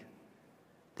body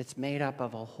that's made up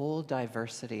of a whole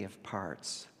diversity of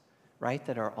parts, right,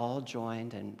 that are all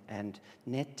joined and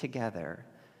knit together.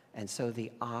 And so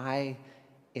the eye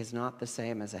is not the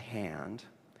same as a hand,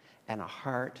 and a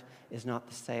heart is not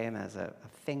the same as a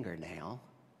fingernail.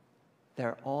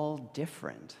 They're all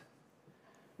different,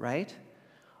 right?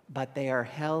 But they are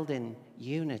held in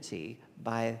unity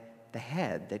by the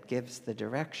head that gives the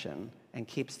direction and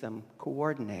keeps them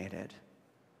coordinated.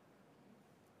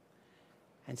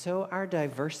 And so our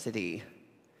diversity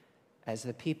as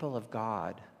the people of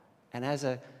God and as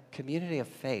a community of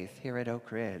faith here at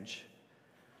Oak Ridge,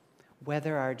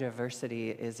 whether our diversity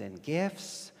is in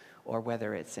gifts or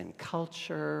whether it's in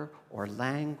culture or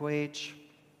language,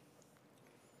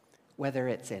 whether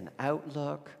it's in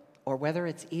outlook or whether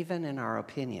it's even in our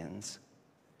opinions,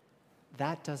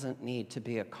 that doesn't need to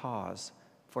be a cause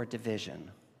for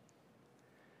division.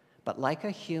 But like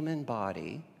a human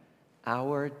body,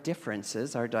 our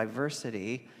differences, our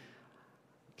diversity,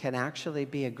 can actually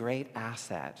be a great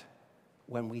asset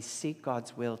when we seek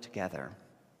God's will together.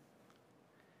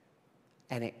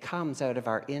 And it comes out of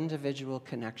our individual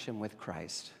connection with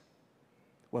Christ.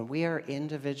 When we are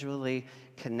individually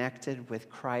connected with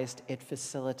Christ, it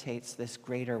facilitates this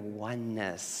greater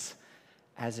oneness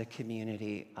as a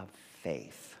community of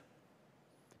faith.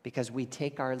 Because we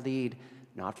take our lead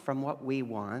not from what we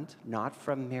want, not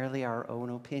from merely our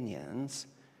own opinions,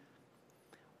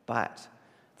 but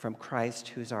from Christ,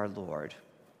 who's our Lord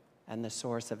and the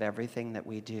source of everything that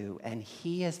we do. And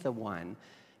He is the one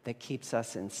that keeps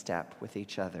us in step with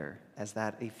each other, as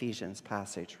that Ephesians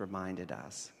passage reminded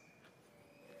us.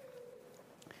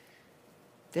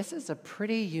 This is a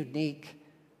pretty unique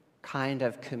kind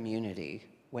of community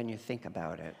when you think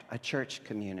about it, a church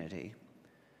community.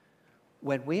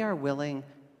 When we are willing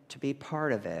to be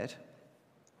part of it,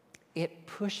 it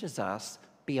pushes us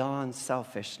beyond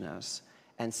selfishness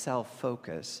and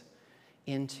self-focus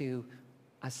into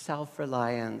a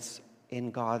self-reliance in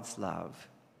God's love.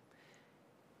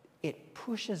 It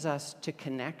pushes us to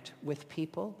connect with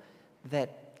people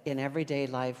that in everyday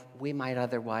life we might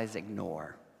otherwise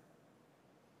ignore.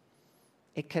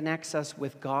 It connects us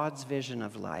with God's vision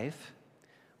of life,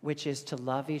 which is to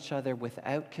love each other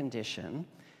without condition,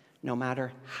 no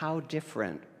matter how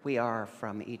different we are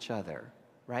from each other,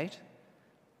 right?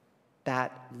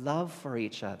 That love for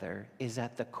each other is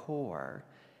at the core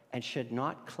and should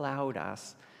not cloud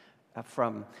us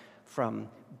from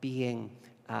being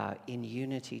in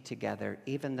unity together,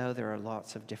 even though there are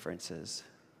lots of differences.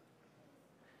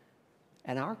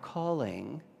 And our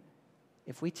calling,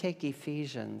 if we take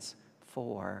Ephesians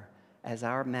 4 as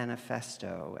our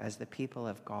manifesto, as the people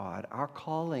of God, our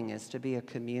calling is to be a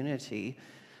community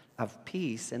of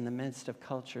peace in the midst of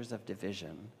cultures of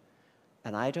division.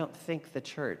 And I don't think the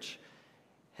church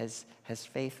has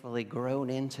faithfully grown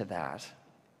into that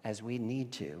as we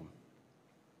need to.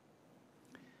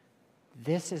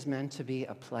 This is meant to be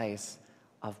a place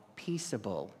of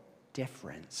peaceable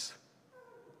difference.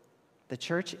 The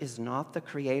church is not the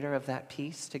creator of that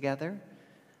peace together,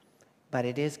 but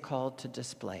it is called to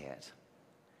display it.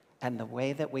 And the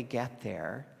way that we get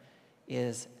there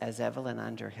is, as Evelyn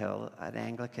Underhill, an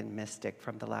Anglican mystic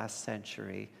from the last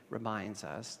century, reminds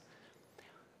us,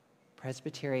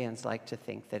 Presbyterians like to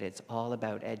think that it's all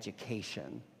about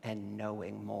education and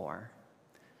knowing more.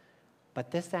 But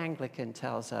this Anglican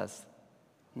tells us,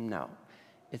 no,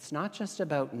 it's not just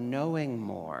about knowing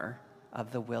more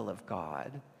of the will of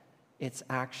God. It's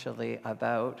actually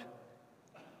about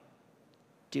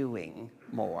doing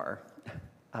more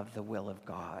of the will of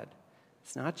God.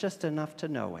 It's not just enough to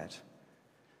know it.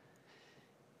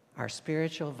 Our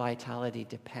spiritual vitality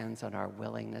depends on our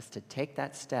willingness to take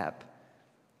that step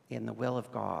in the will of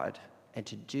God and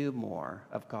to do more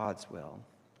of God's will,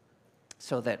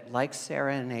 so that, like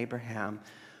Sarah and Abraham,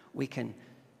 we can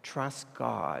trust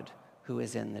God who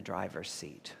is in the driver's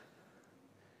seat.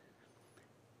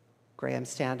 Graham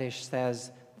Standish says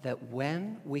that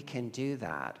when we can do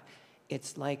that,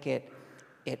 it's like it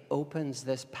opens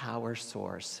this power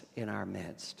source in our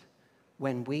midst.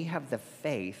 When we have the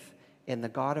faith in the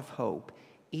God of hope,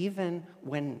 even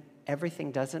when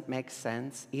everything doesn't make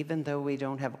sense, even though we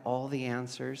don't have all the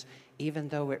answers, even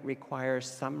though it requires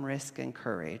some risk and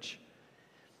courage,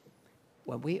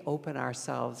 when we open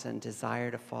ourselves and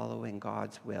desire to follow in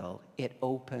God's will, it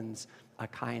opens a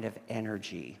kind of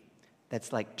energy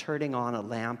that's like turning on a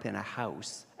lamp in a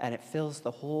house, and it fills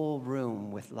the whole room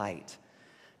with light.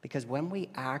 Because when we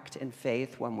act in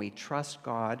faith, when we trust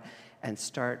God and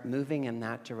start moving in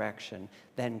that direction,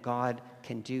 then God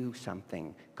can do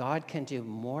something. God can do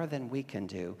more than we can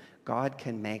do. God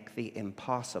can make the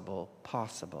impossible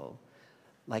possible,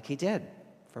 like he did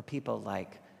for people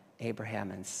like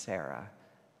Abraham and Sarah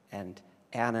and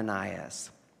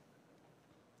Ananias.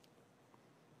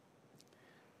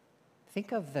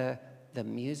 Think of the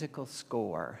musical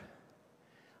score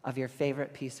of your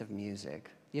favorite piece of music.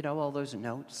 You know, all those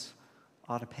notes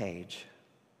on a page.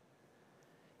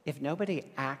 If nobody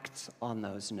acts on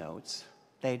those notes,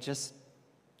 they just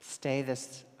stay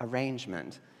this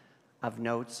arrangement of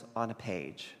notes on a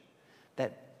page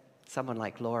that someone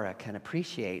like Laura can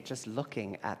appreciate just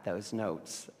looking at those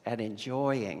notes and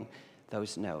enjoying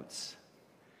those notes.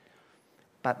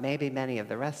 But maybe many of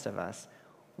the rest of us,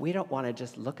 we don't want to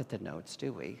just look at the notes,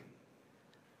 do we?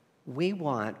 We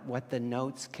want what the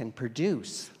notes can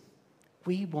produce.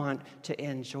 We want to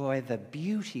enjoy the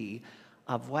beauty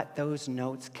of what those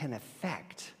notes can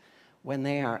affect when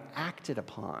they are acted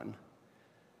upon.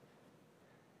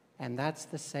 And that's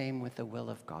the same with the will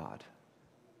of God.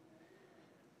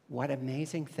 What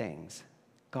amazing things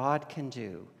God can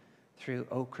do through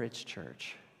Oak Ridge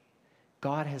Church.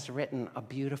 God has written a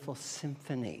beautiful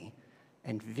symphony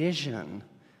and vision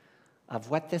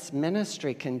of what this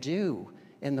ministry can do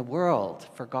in the world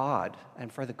for God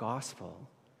and for the gospel.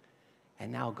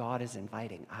 And now God is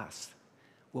inviting us.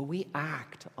 Will we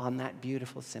act on that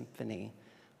beautiful symphony?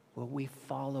 Will we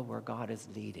follow where God is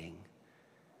leading?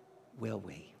 Will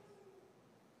we?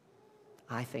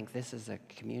 I think this is a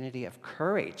community of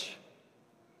courage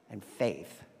and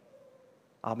faith.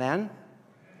 Amen?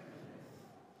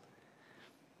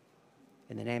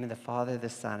 In the name of the Father, the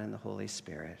Son, and the Holy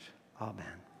Spirit. Amen.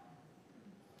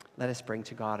 Let us bring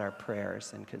to God our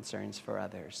prayers and concerns for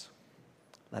others.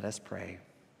 Let us pray.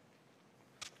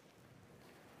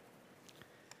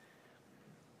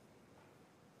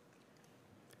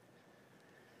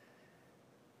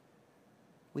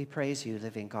 We praise you,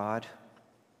 living God.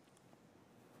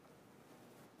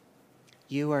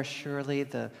 You are surely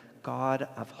the God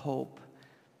of hope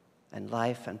and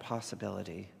life and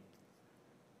possibility.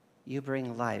 You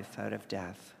bring life out of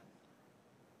death.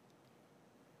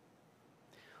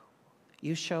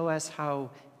 You show us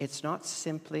how it's not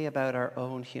simply about our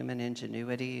own human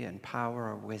ingenuity and power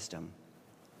or wisdom,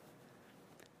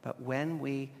 but when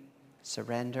we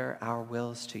surrender our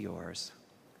wills to yours,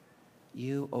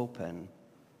 you open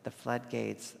the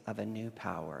floodgates of a new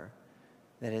power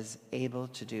that is able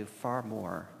to do far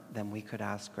more than we could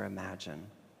ask or imagine,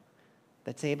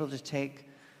 that's able to take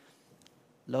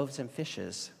loaves and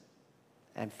fishes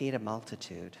and feed a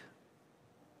multitude.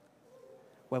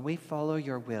 When we follow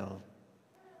your will,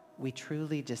 we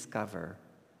truly discover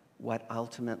what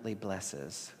ultimately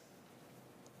blesses.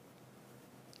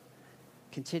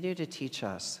 Continue to teach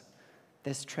us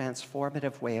this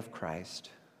transformative way of Christ,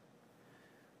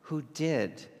 who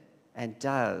did and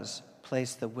does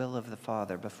place the will of the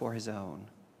Father before his own,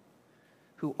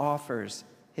 who offers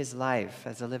his life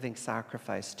as a living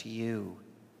sacrifice to you.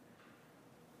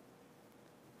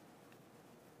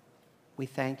 We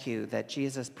thank you that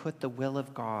Jesus put the will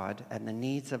of God and the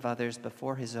needs of others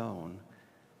before his own,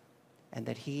 and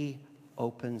that he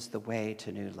opens the way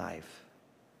to new life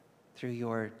through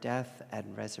your death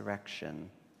and resurrection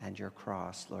and your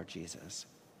cross, Lord Jesus.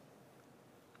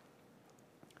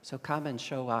 So come and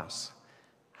show us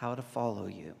how to follow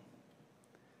you,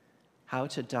 how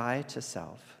to die to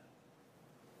self.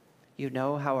 You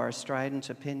know how our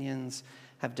strident opinions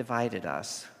have divided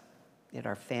us in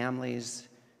our families,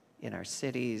 in our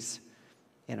cities,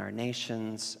 in our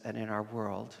nations, and in our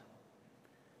world.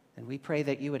 And we pray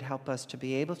that you would help us to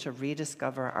be able to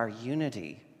rediscover our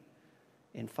unity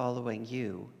in following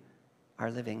you,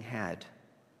 our living head.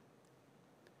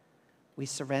 We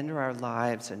surrender our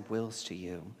lives and wills to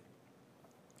you.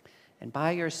 And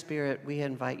by your Spirit, we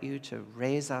invite you to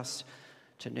raise us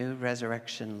to new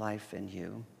resurrection life in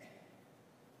you.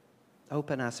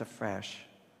 Open us afresh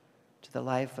to the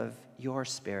life of your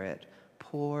Spirit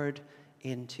poured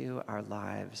into our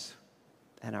lives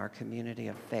and our community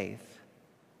of faith.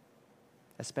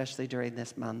 especially during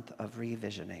this month of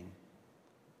revisioning.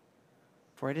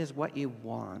 For it is what you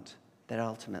want that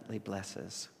ultimately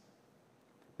blesses.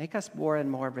 Make us more and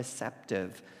more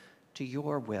receptive to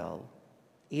your will,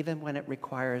 even when it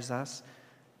requires us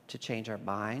to change our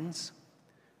minds,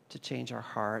 to change our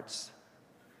hearts,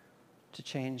 to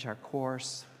change our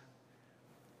course,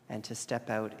 and to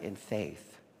step out in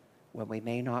faith when we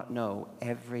may not know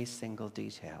every single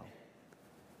detail.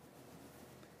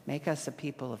 Make us a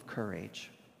people of courage,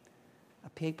 a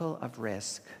people of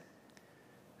risk,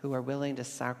 who are willing to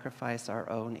sacrifice our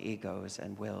own egos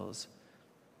and wills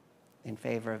in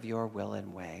favor of your will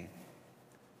and way.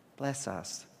 Bless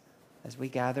us as we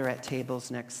gather at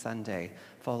tables next Sunday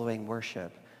following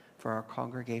worship for our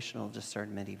congregational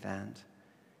discernment event,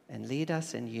 and lead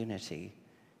us in unity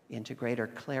into greater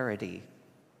clarity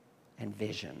and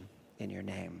vision in your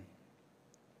name.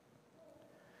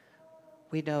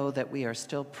 We know that we are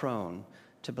still prone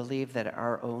to believe that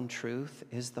our own truth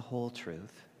is the whole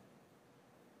truth.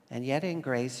 And yet in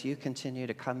grace, you continue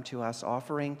to come to us,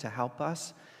 offering to help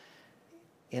us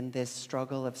in this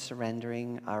struggle of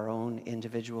surrendering our own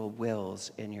individual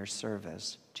wills in your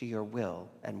service to your will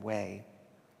and way.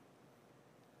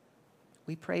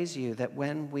 We praise you that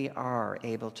when we are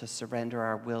able to surrender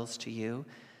our wills to you,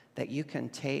 that you can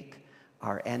take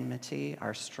our enmity,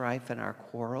 our strife, and our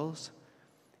quarrels,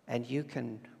 and you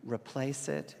can replace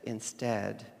it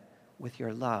instead with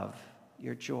your love,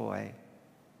 your joy,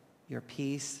 your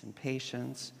peace and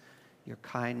patience, your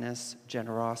kindness,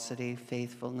 generosity,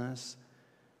 faithfulness,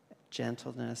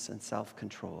 gentleness, and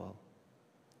self-control.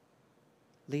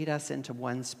 Lead us into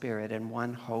one spirit and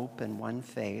one hope and one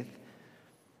faith,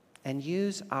 and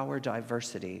use our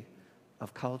diversity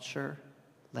of culture,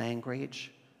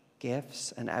 language,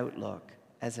 gifts, and outlook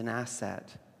as an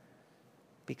asset,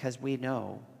 because we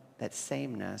know that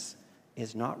sameness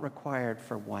is not required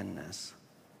for oneness.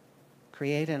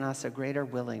 Create in us a greater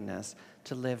willingness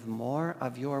to live more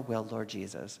of your will, Lord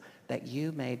Jesus, that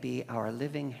you may be our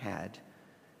living head.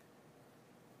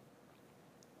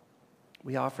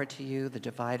 We offer to you the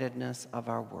dividedness of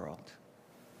our world,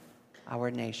 our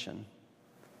nation,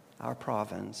 our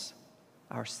province,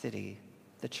 our city,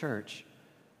 the church,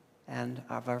 and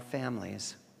of our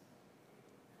families.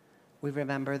 We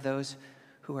remember those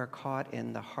who are caught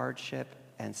in the hardship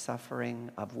and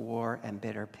suffering of war and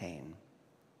bitter pain.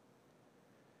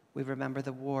 We remember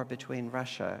the war between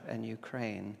Russia and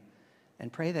Ukraine,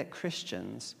 and pray that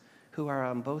Christians who are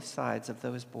on both sides of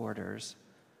those borders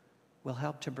will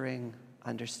help to bring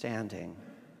understanding,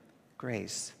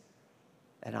 grace,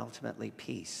 and ultimately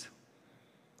peace.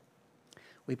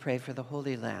 We pray for the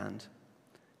Holy Land,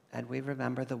 and we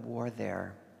remember the war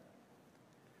there.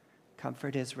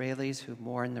 Comfort Israelis who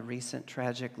mourn the recent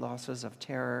tragic losses of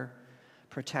terror,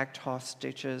 protect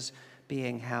hostages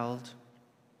being held,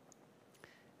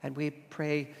 and we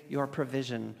pray your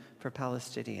provision for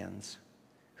Palestinians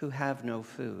who have no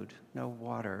food, no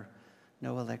water,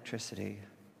 no electricity.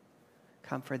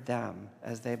 Comfort them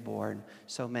as they mourn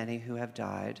so many who have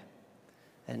died.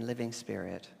 And Living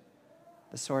Spirit,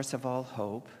 the source of all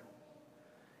hope,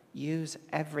 use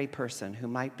every person who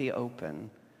might be open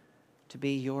to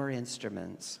be your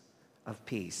instruments of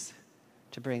peace,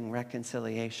 to bring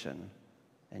reconciliation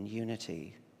and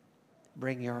unity.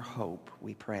 Bring your hope,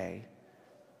 we pray.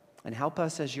 And help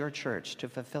us as your church to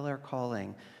fulfill our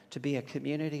calling to be a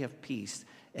community of peace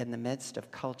in the midst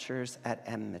of cultures at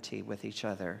enmity with each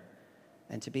other,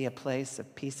 and to be a place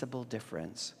of peaceable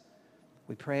difference.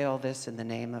 We pray all this in the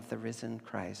name of the risen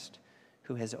Christ,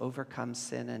 who has overcome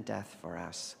sin and death for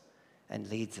us and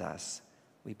leads us.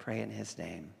 We pray in his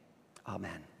name.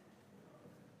 Amen.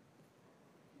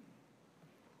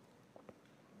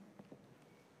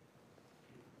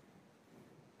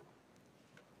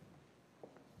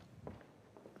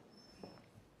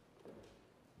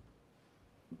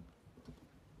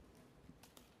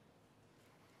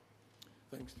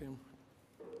 Thanks, Tim.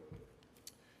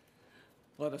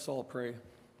 Let us all pray.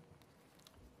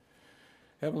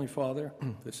 Heavenly Father,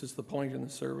 this is the point in the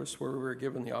service where we are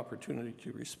given the opportunity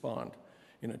to respond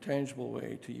in a tangible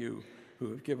way to you who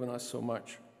have given us so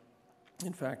much.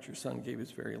 In fact, your Son gave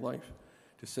his very life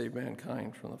to save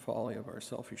mankind from the folly of our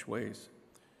selfish ways.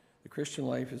 The Christian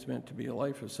life is meant to be a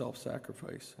life of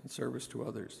self-sacrifice and service to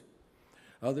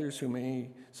others who may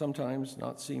sometimes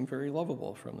not seem very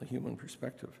lovable from the human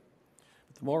perspective.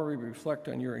 But the more we reflect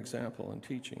on your example and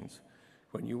teachings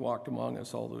when you walked among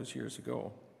us all those years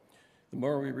ago, the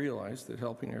more we realize that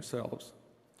helping ourselves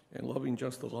and loving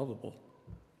just the lovable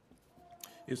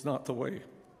is not the way.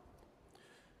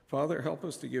 Father, help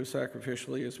us to give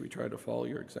sacrificially as we try to follow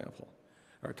your example.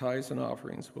 Our tithes and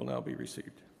offerings will now be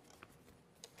received.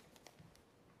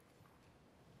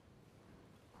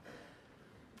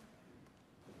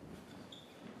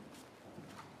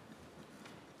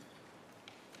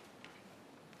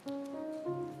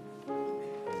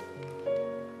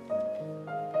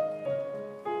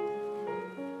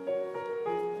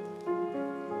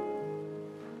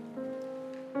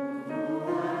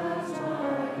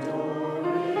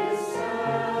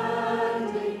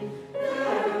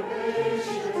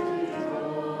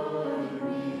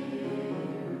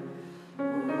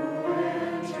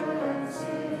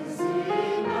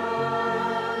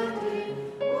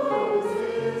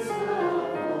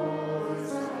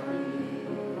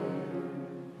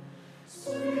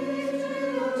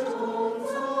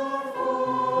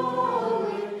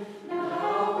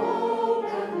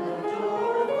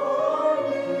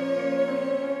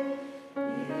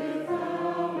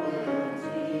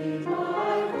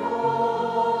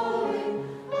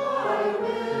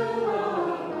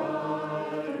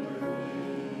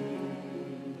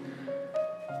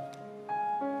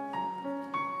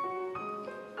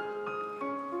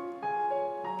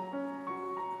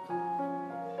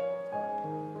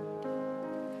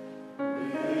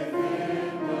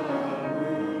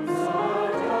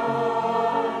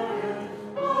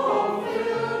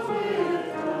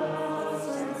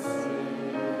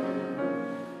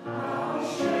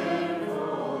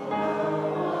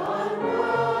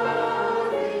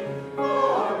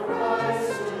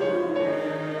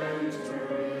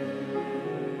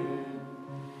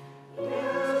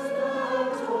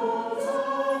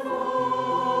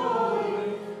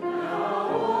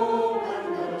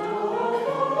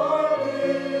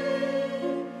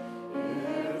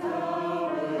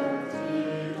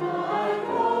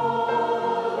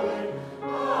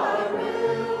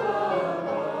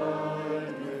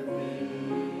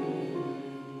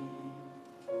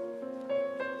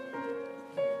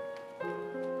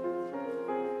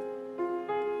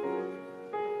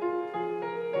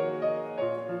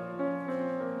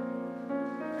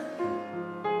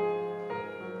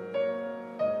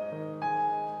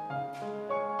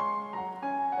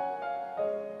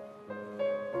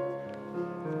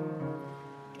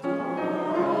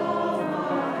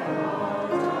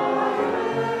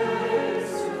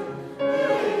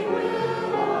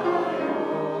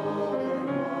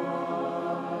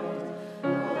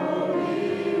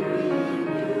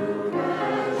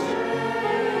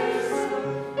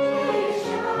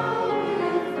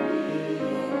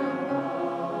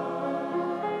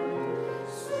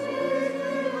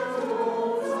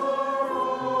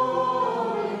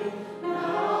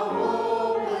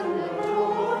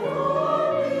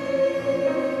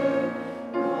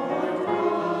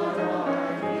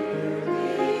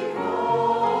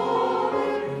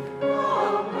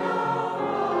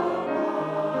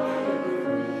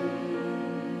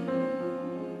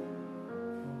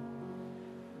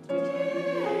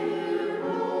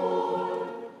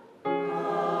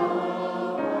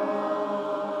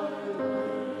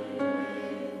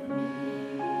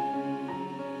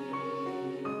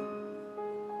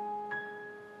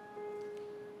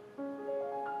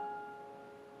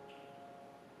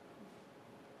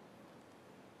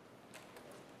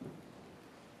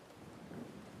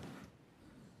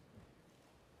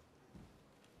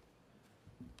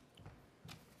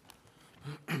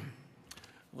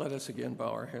 Let us again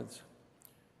bow our heads.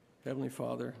 Heavenly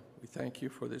Father, we thank you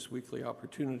for this weekly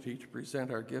opportunity to present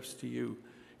our gifts to you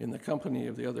in the company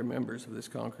of the other members of this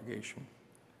congregation.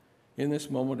 In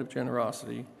this moment of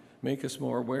generosity, make us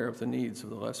more aware of the needs of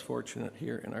the less fortunate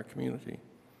here in our community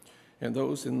and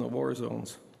those in the war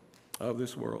zones of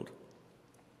this world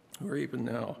who are even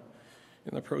now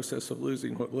in the process of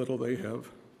losing what little they have.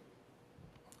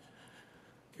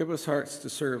 Give us hearts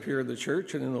to serve here in the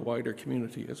church and in the wider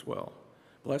community as well.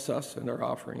 Bless us and our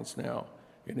offerings now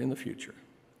and in the future.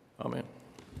 Amen.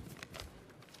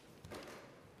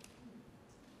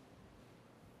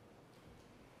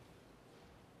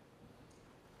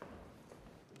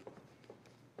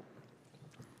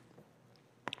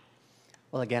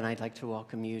 Well, again, I'd like to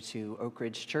welcome you to Oak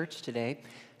Ridge Church today.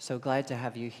 So glad to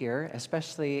have you here,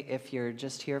 especially if you're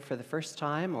just here for the first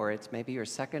time or it's maybe your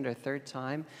second or third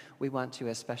time. We want to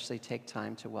especially take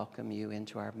time to welcome you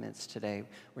into our midst today.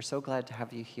 We're so glad to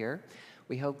have you here.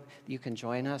 We hope you can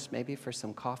join us maybe for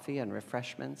some coffee and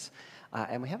refreshments.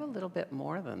 And we have a little bit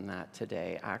more than that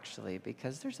today, actually,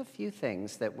 because there's a few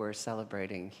things that we're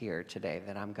celebrating here today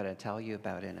that I'm going to tell you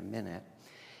about in a minute.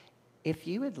 If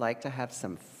you would like to have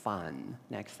some fun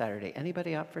next Saturday,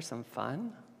 anybody up for some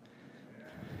fun?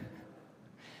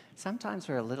 Sometimes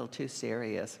we're a little too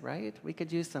serious, right? We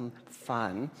could use some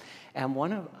fun. And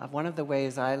one of the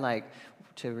ways I like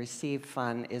to receive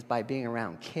fun is by being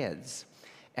around kids.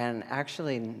 And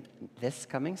actually, this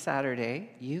coming Saturday,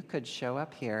 you could show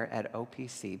up here at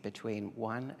OPC between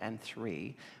 1 and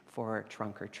 3 for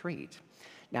Trunk or Treat.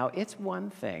 Now, it's one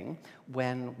thing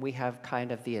when we have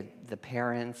kind of the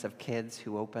parents of kids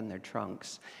who open their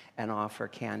trunks and offer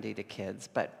candy to kids,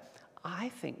 but I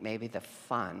think maybe the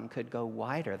fun could go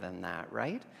wider than that,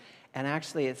 right? And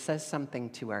actually, it says something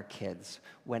to our kids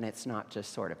when it's not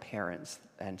just sort of parents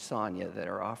and Sonia that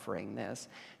are offering this.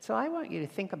 So I want you to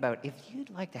think about if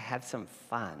you'd like to have some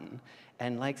fun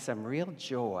and like some real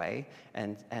joy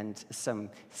and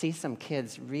see some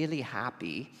kids really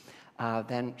happy,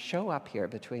 then show up here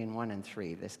between 1 and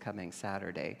 3 this coming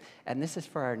Saturday. And this is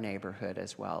for our neighborhood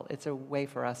as well. It's a way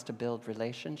for us to build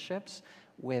relationships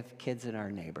with kids in our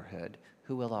neighborhood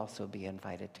who will also be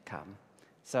invited to come.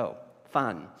 So,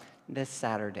 fun this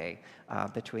Saturday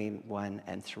between 1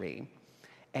 and 3.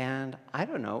 And I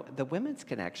don't know, the Women's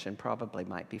Connection probably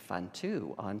might be fun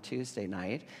too on Tuesday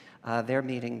night. They're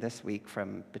meeting this week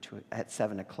at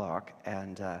 7 o'clock,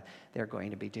 and they're going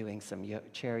to be doing some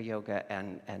chair yoga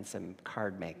and some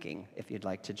card making, if you'd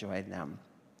like to join them.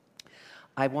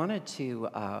 I wanted to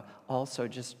also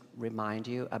just remind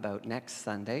you about next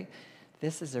Sunday.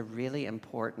 This is a really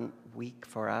important week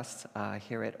for us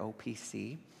here at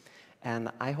OPC,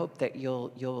 and I hope that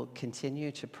you'll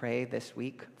continue to pray this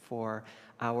week for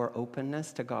our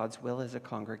openness to God's will as a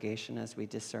congregation as we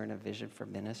discern a vision for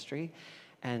ministry.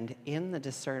 And in the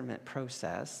discernment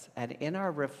process, and in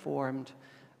our Reformed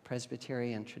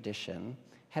Presbyterian tradition,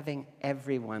 having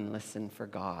everyone listen for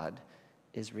God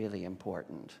is really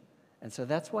important. And so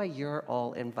that's why you're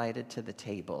all invited to the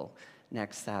table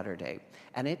next Saturday.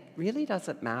 And it really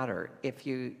doesn't matter if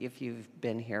you've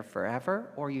been here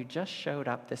forever or you just showed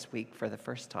up this week for the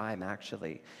first time,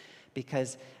 actually,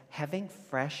 because having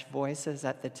fresh voices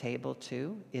at the table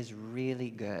too is really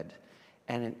good.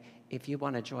 And if you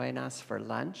want to join us for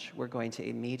lunch, we're going to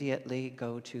immediately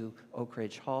go to Oak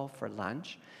Ridge Hall for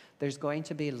lunch. There's going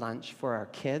to be lunch for our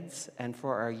kids and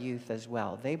for our youth as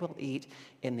well. They will eat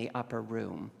in the upper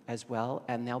room as well,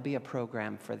 and there'll be a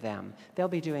program for them. They'll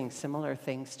be doing similar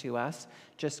things to us,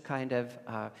 just kind of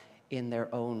in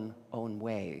their own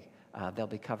way. They'll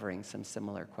be covering some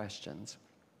similar questions.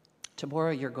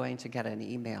 Tomorrow you're going to get an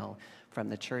email from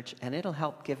the church, and it'll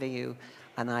help give you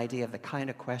an idea of the kind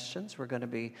of questions we're going to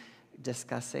be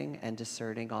discussing and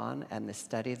discerning on, and the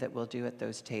study that we'll do at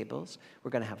those tables.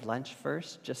 We're going to have lunch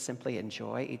first, just simply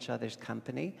enjoy each other's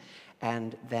company,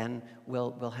 and then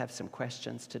we'll have some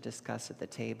questions to discuss at the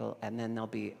table, and then there'll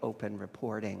be open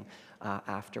reporting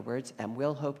afterwards, and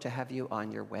we'll hope to have you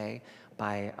on your way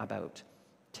by about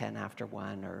 10 after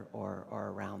 1 or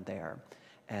around there.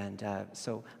 And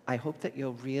so I hope that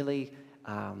you'll really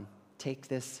take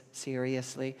this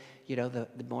seriously. You know, the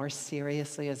more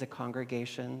seriously as a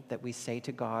congregation that we say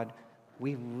to God,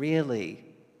 we really,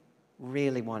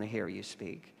 really want to hear you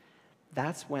speak.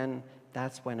 That's when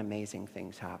amazing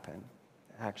things happen,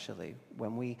 actually,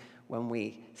 when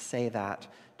we say that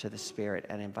to the Spirit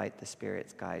and invite the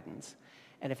Spirit's guidance.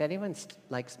 And if anyone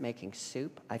likes making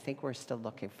soup, I think we're still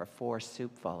looking for 4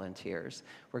 soup volunteers.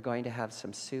 We're going to have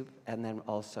some soup and then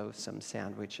also some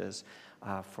sandwiches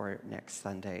for next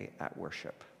Sunday at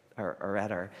worship, or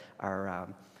at our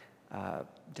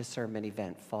discernment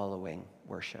event following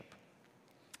worship.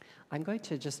 I'm going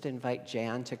to just invite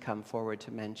Jan to come forward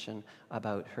to mention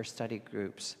about her study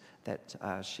groups that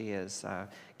she is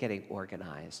getting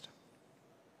organized.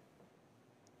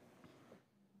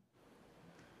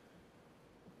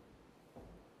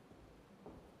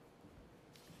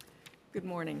 Good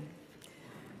morning.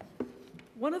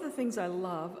 One of the things I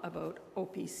love about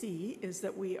OPC is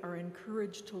that we are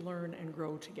encouraged to learn and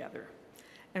grow together.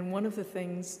 And one of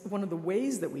the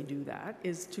ways that we do that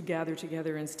is to gather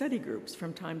together in study groups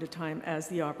from time to time as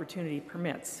the opportunity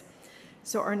permits.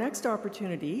 So our next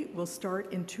opportunity will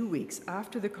start in 2 weeks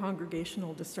after the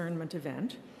congregational discernment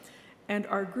event. And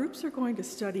our groups are going to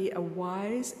study a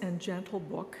wise and gentle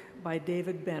book by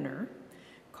David Benner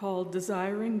called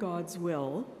Desiring God's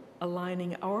Will,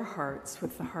 Aligning Our Hearts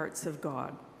with the Hearts of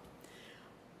God.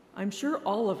 I'm sure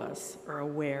all of us are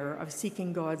aware of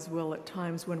seeking God's will at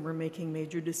times when we're making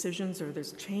major decisions or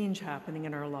there's change happening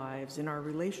in our lives, in our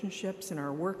relationships, in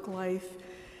our work life,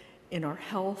 in our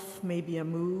health, maybe a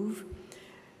move.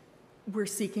 We're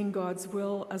seeking God's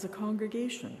will as a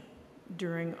congregation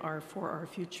during our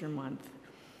 4RFuture month.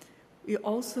 We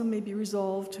also may be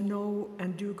resolved to know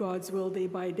and do God's will day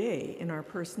by day in our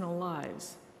personal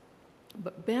lives.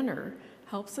 But Benner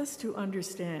helps us to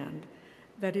understand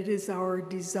that it is our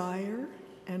desire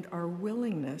and our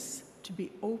willingness to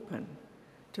be open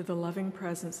to the loving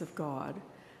presence of God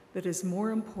that is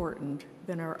more important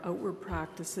than our outward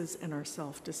practices and our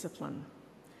self-discipline.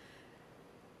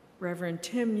 Reverend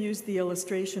Tim used the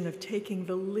illustration of taking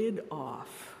the lid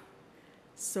off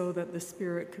so that the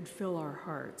Spirit could fill our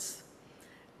hearts.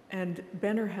 And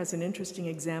Benner has an interesting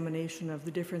examination of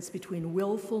the difference between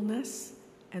willfulness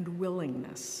and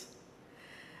willingness.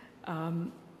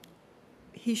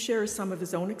 He shares some of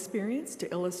his own experience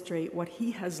to illustrate what he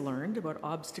has learned about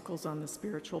obstacles on the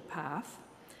spiritual path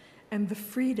and the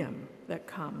freedom that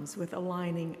comes with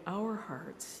aligning our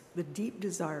hearts, the deep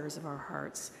desires of our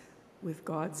hearts, with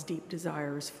God's deep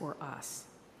desires for us.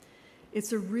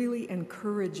 It's a really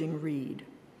encouraging read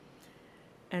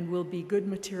and will be good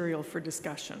material for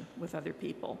discussion with other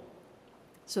people.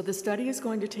 So the study is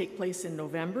going to take place in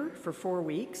November for 4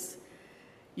 weeks.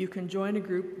 You can join a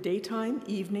group daytime,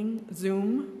 evening,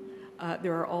 Zoom.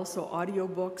 There are also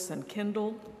audiobooks and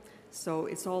Kindle, so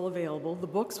it's all available. The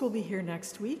books will be here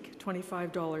next week,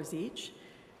 $25 each,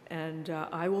 and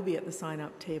I will be at the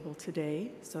sign-up table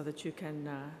today so that you can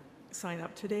sign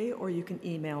up today, or you can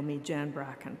email me, Jan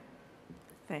Bracken.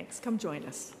 Thanks. Come join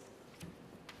us.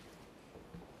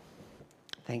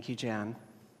 Thank you, Jan.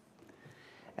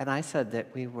 And I said that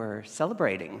we were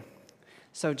celebrating.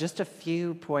 So just a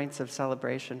few points of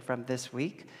celebration from this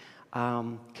week.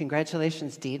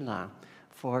 Congratulations, Deanla,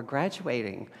 for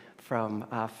graduating from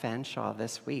Fanshawe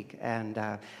this week.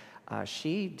 And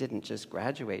she didn't just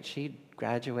graduate, she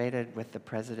graduated with the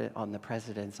president on the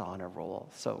President's Honor Roll.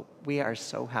 So we are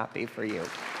so happy for you.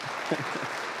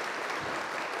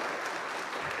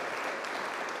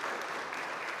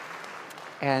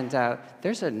 And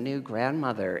there's a new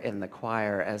grandmother in the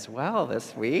choir as well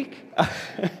this week,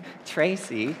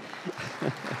 Tracy.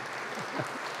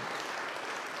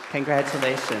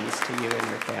 Congratulations to you and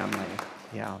your family.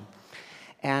 Yeah.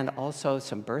 And also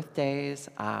some birthdays.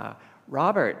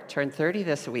 Robert turned 30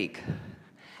 this week.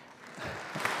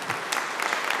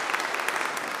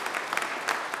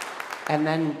 And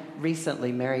then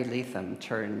recently, Mary Leatham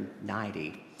turned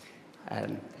 90.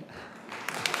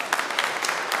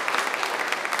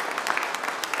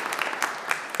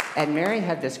 And Mary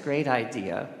had this great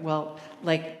idea. Well,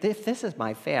 like, this is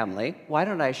my family. Why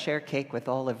don't I share cake with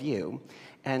all of you?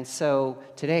 And so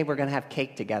today we're going to have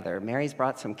cake together. Mary's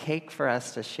brought some cake for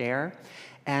us to share.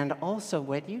 And also,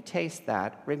 when you taste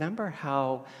that, remember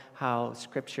how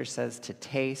Scripture says to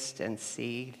taste and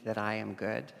see that I am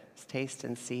good? Taste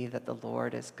and see that the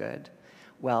Lord is good.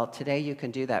 Well, today you can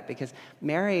do that because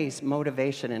Mary's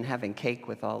motivation in having cake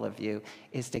with all of you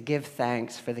is to give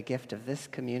thanks for the gift of this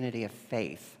community of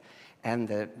faith and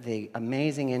the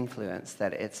amazing influence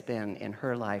that it's been in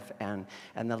her life and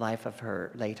the life of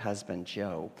her late husband,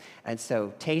 Joe. And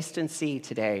so taste and see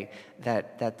today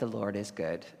that the Lord is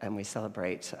good, and we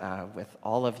celebrate with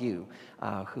all of you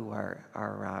who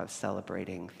are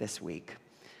celebrating this week.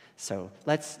 So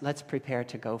let's prepare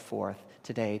to go forth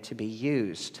today to be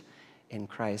used in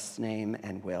Christ's name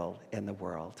and will in the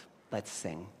world. Let's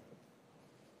sing.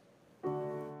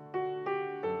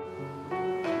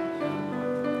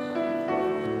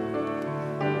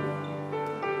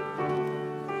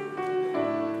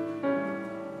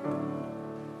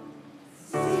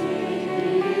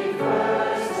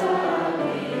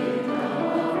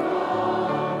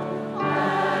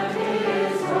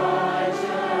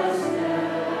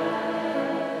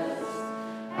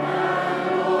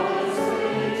 Lord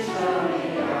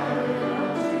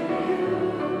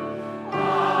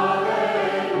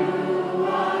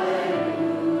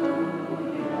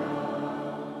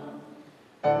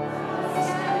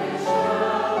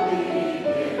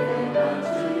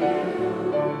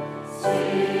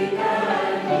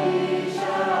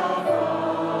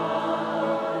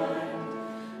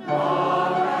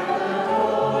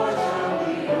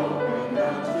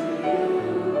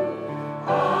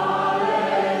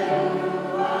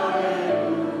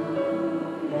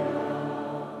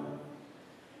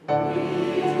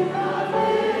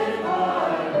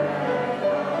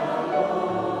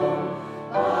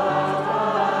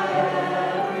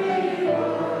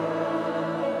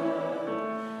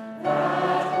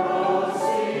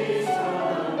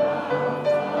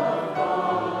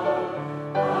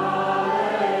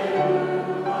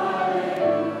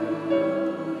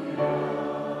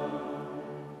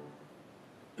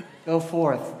go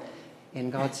forth in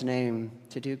God's name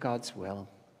to do God's will.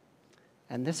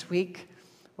 And this week,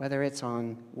 whether it's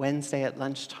on Wednesday at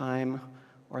lunchtime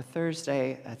or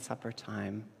Thursday at supper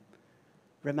time,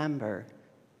 remember,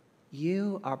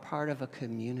 you are part of a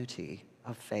community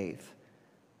of faith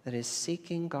that is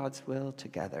seeking God's will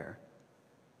together.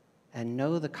 And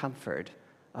know the comfort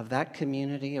of that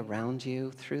community around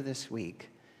you through this week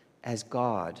as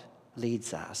God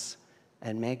leads us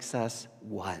and makes us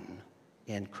one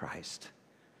in Christ.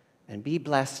 And be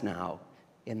blessed now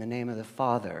in the name of the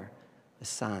Father, the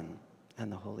Son,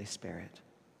 and the Holy Spirit.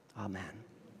 Amen.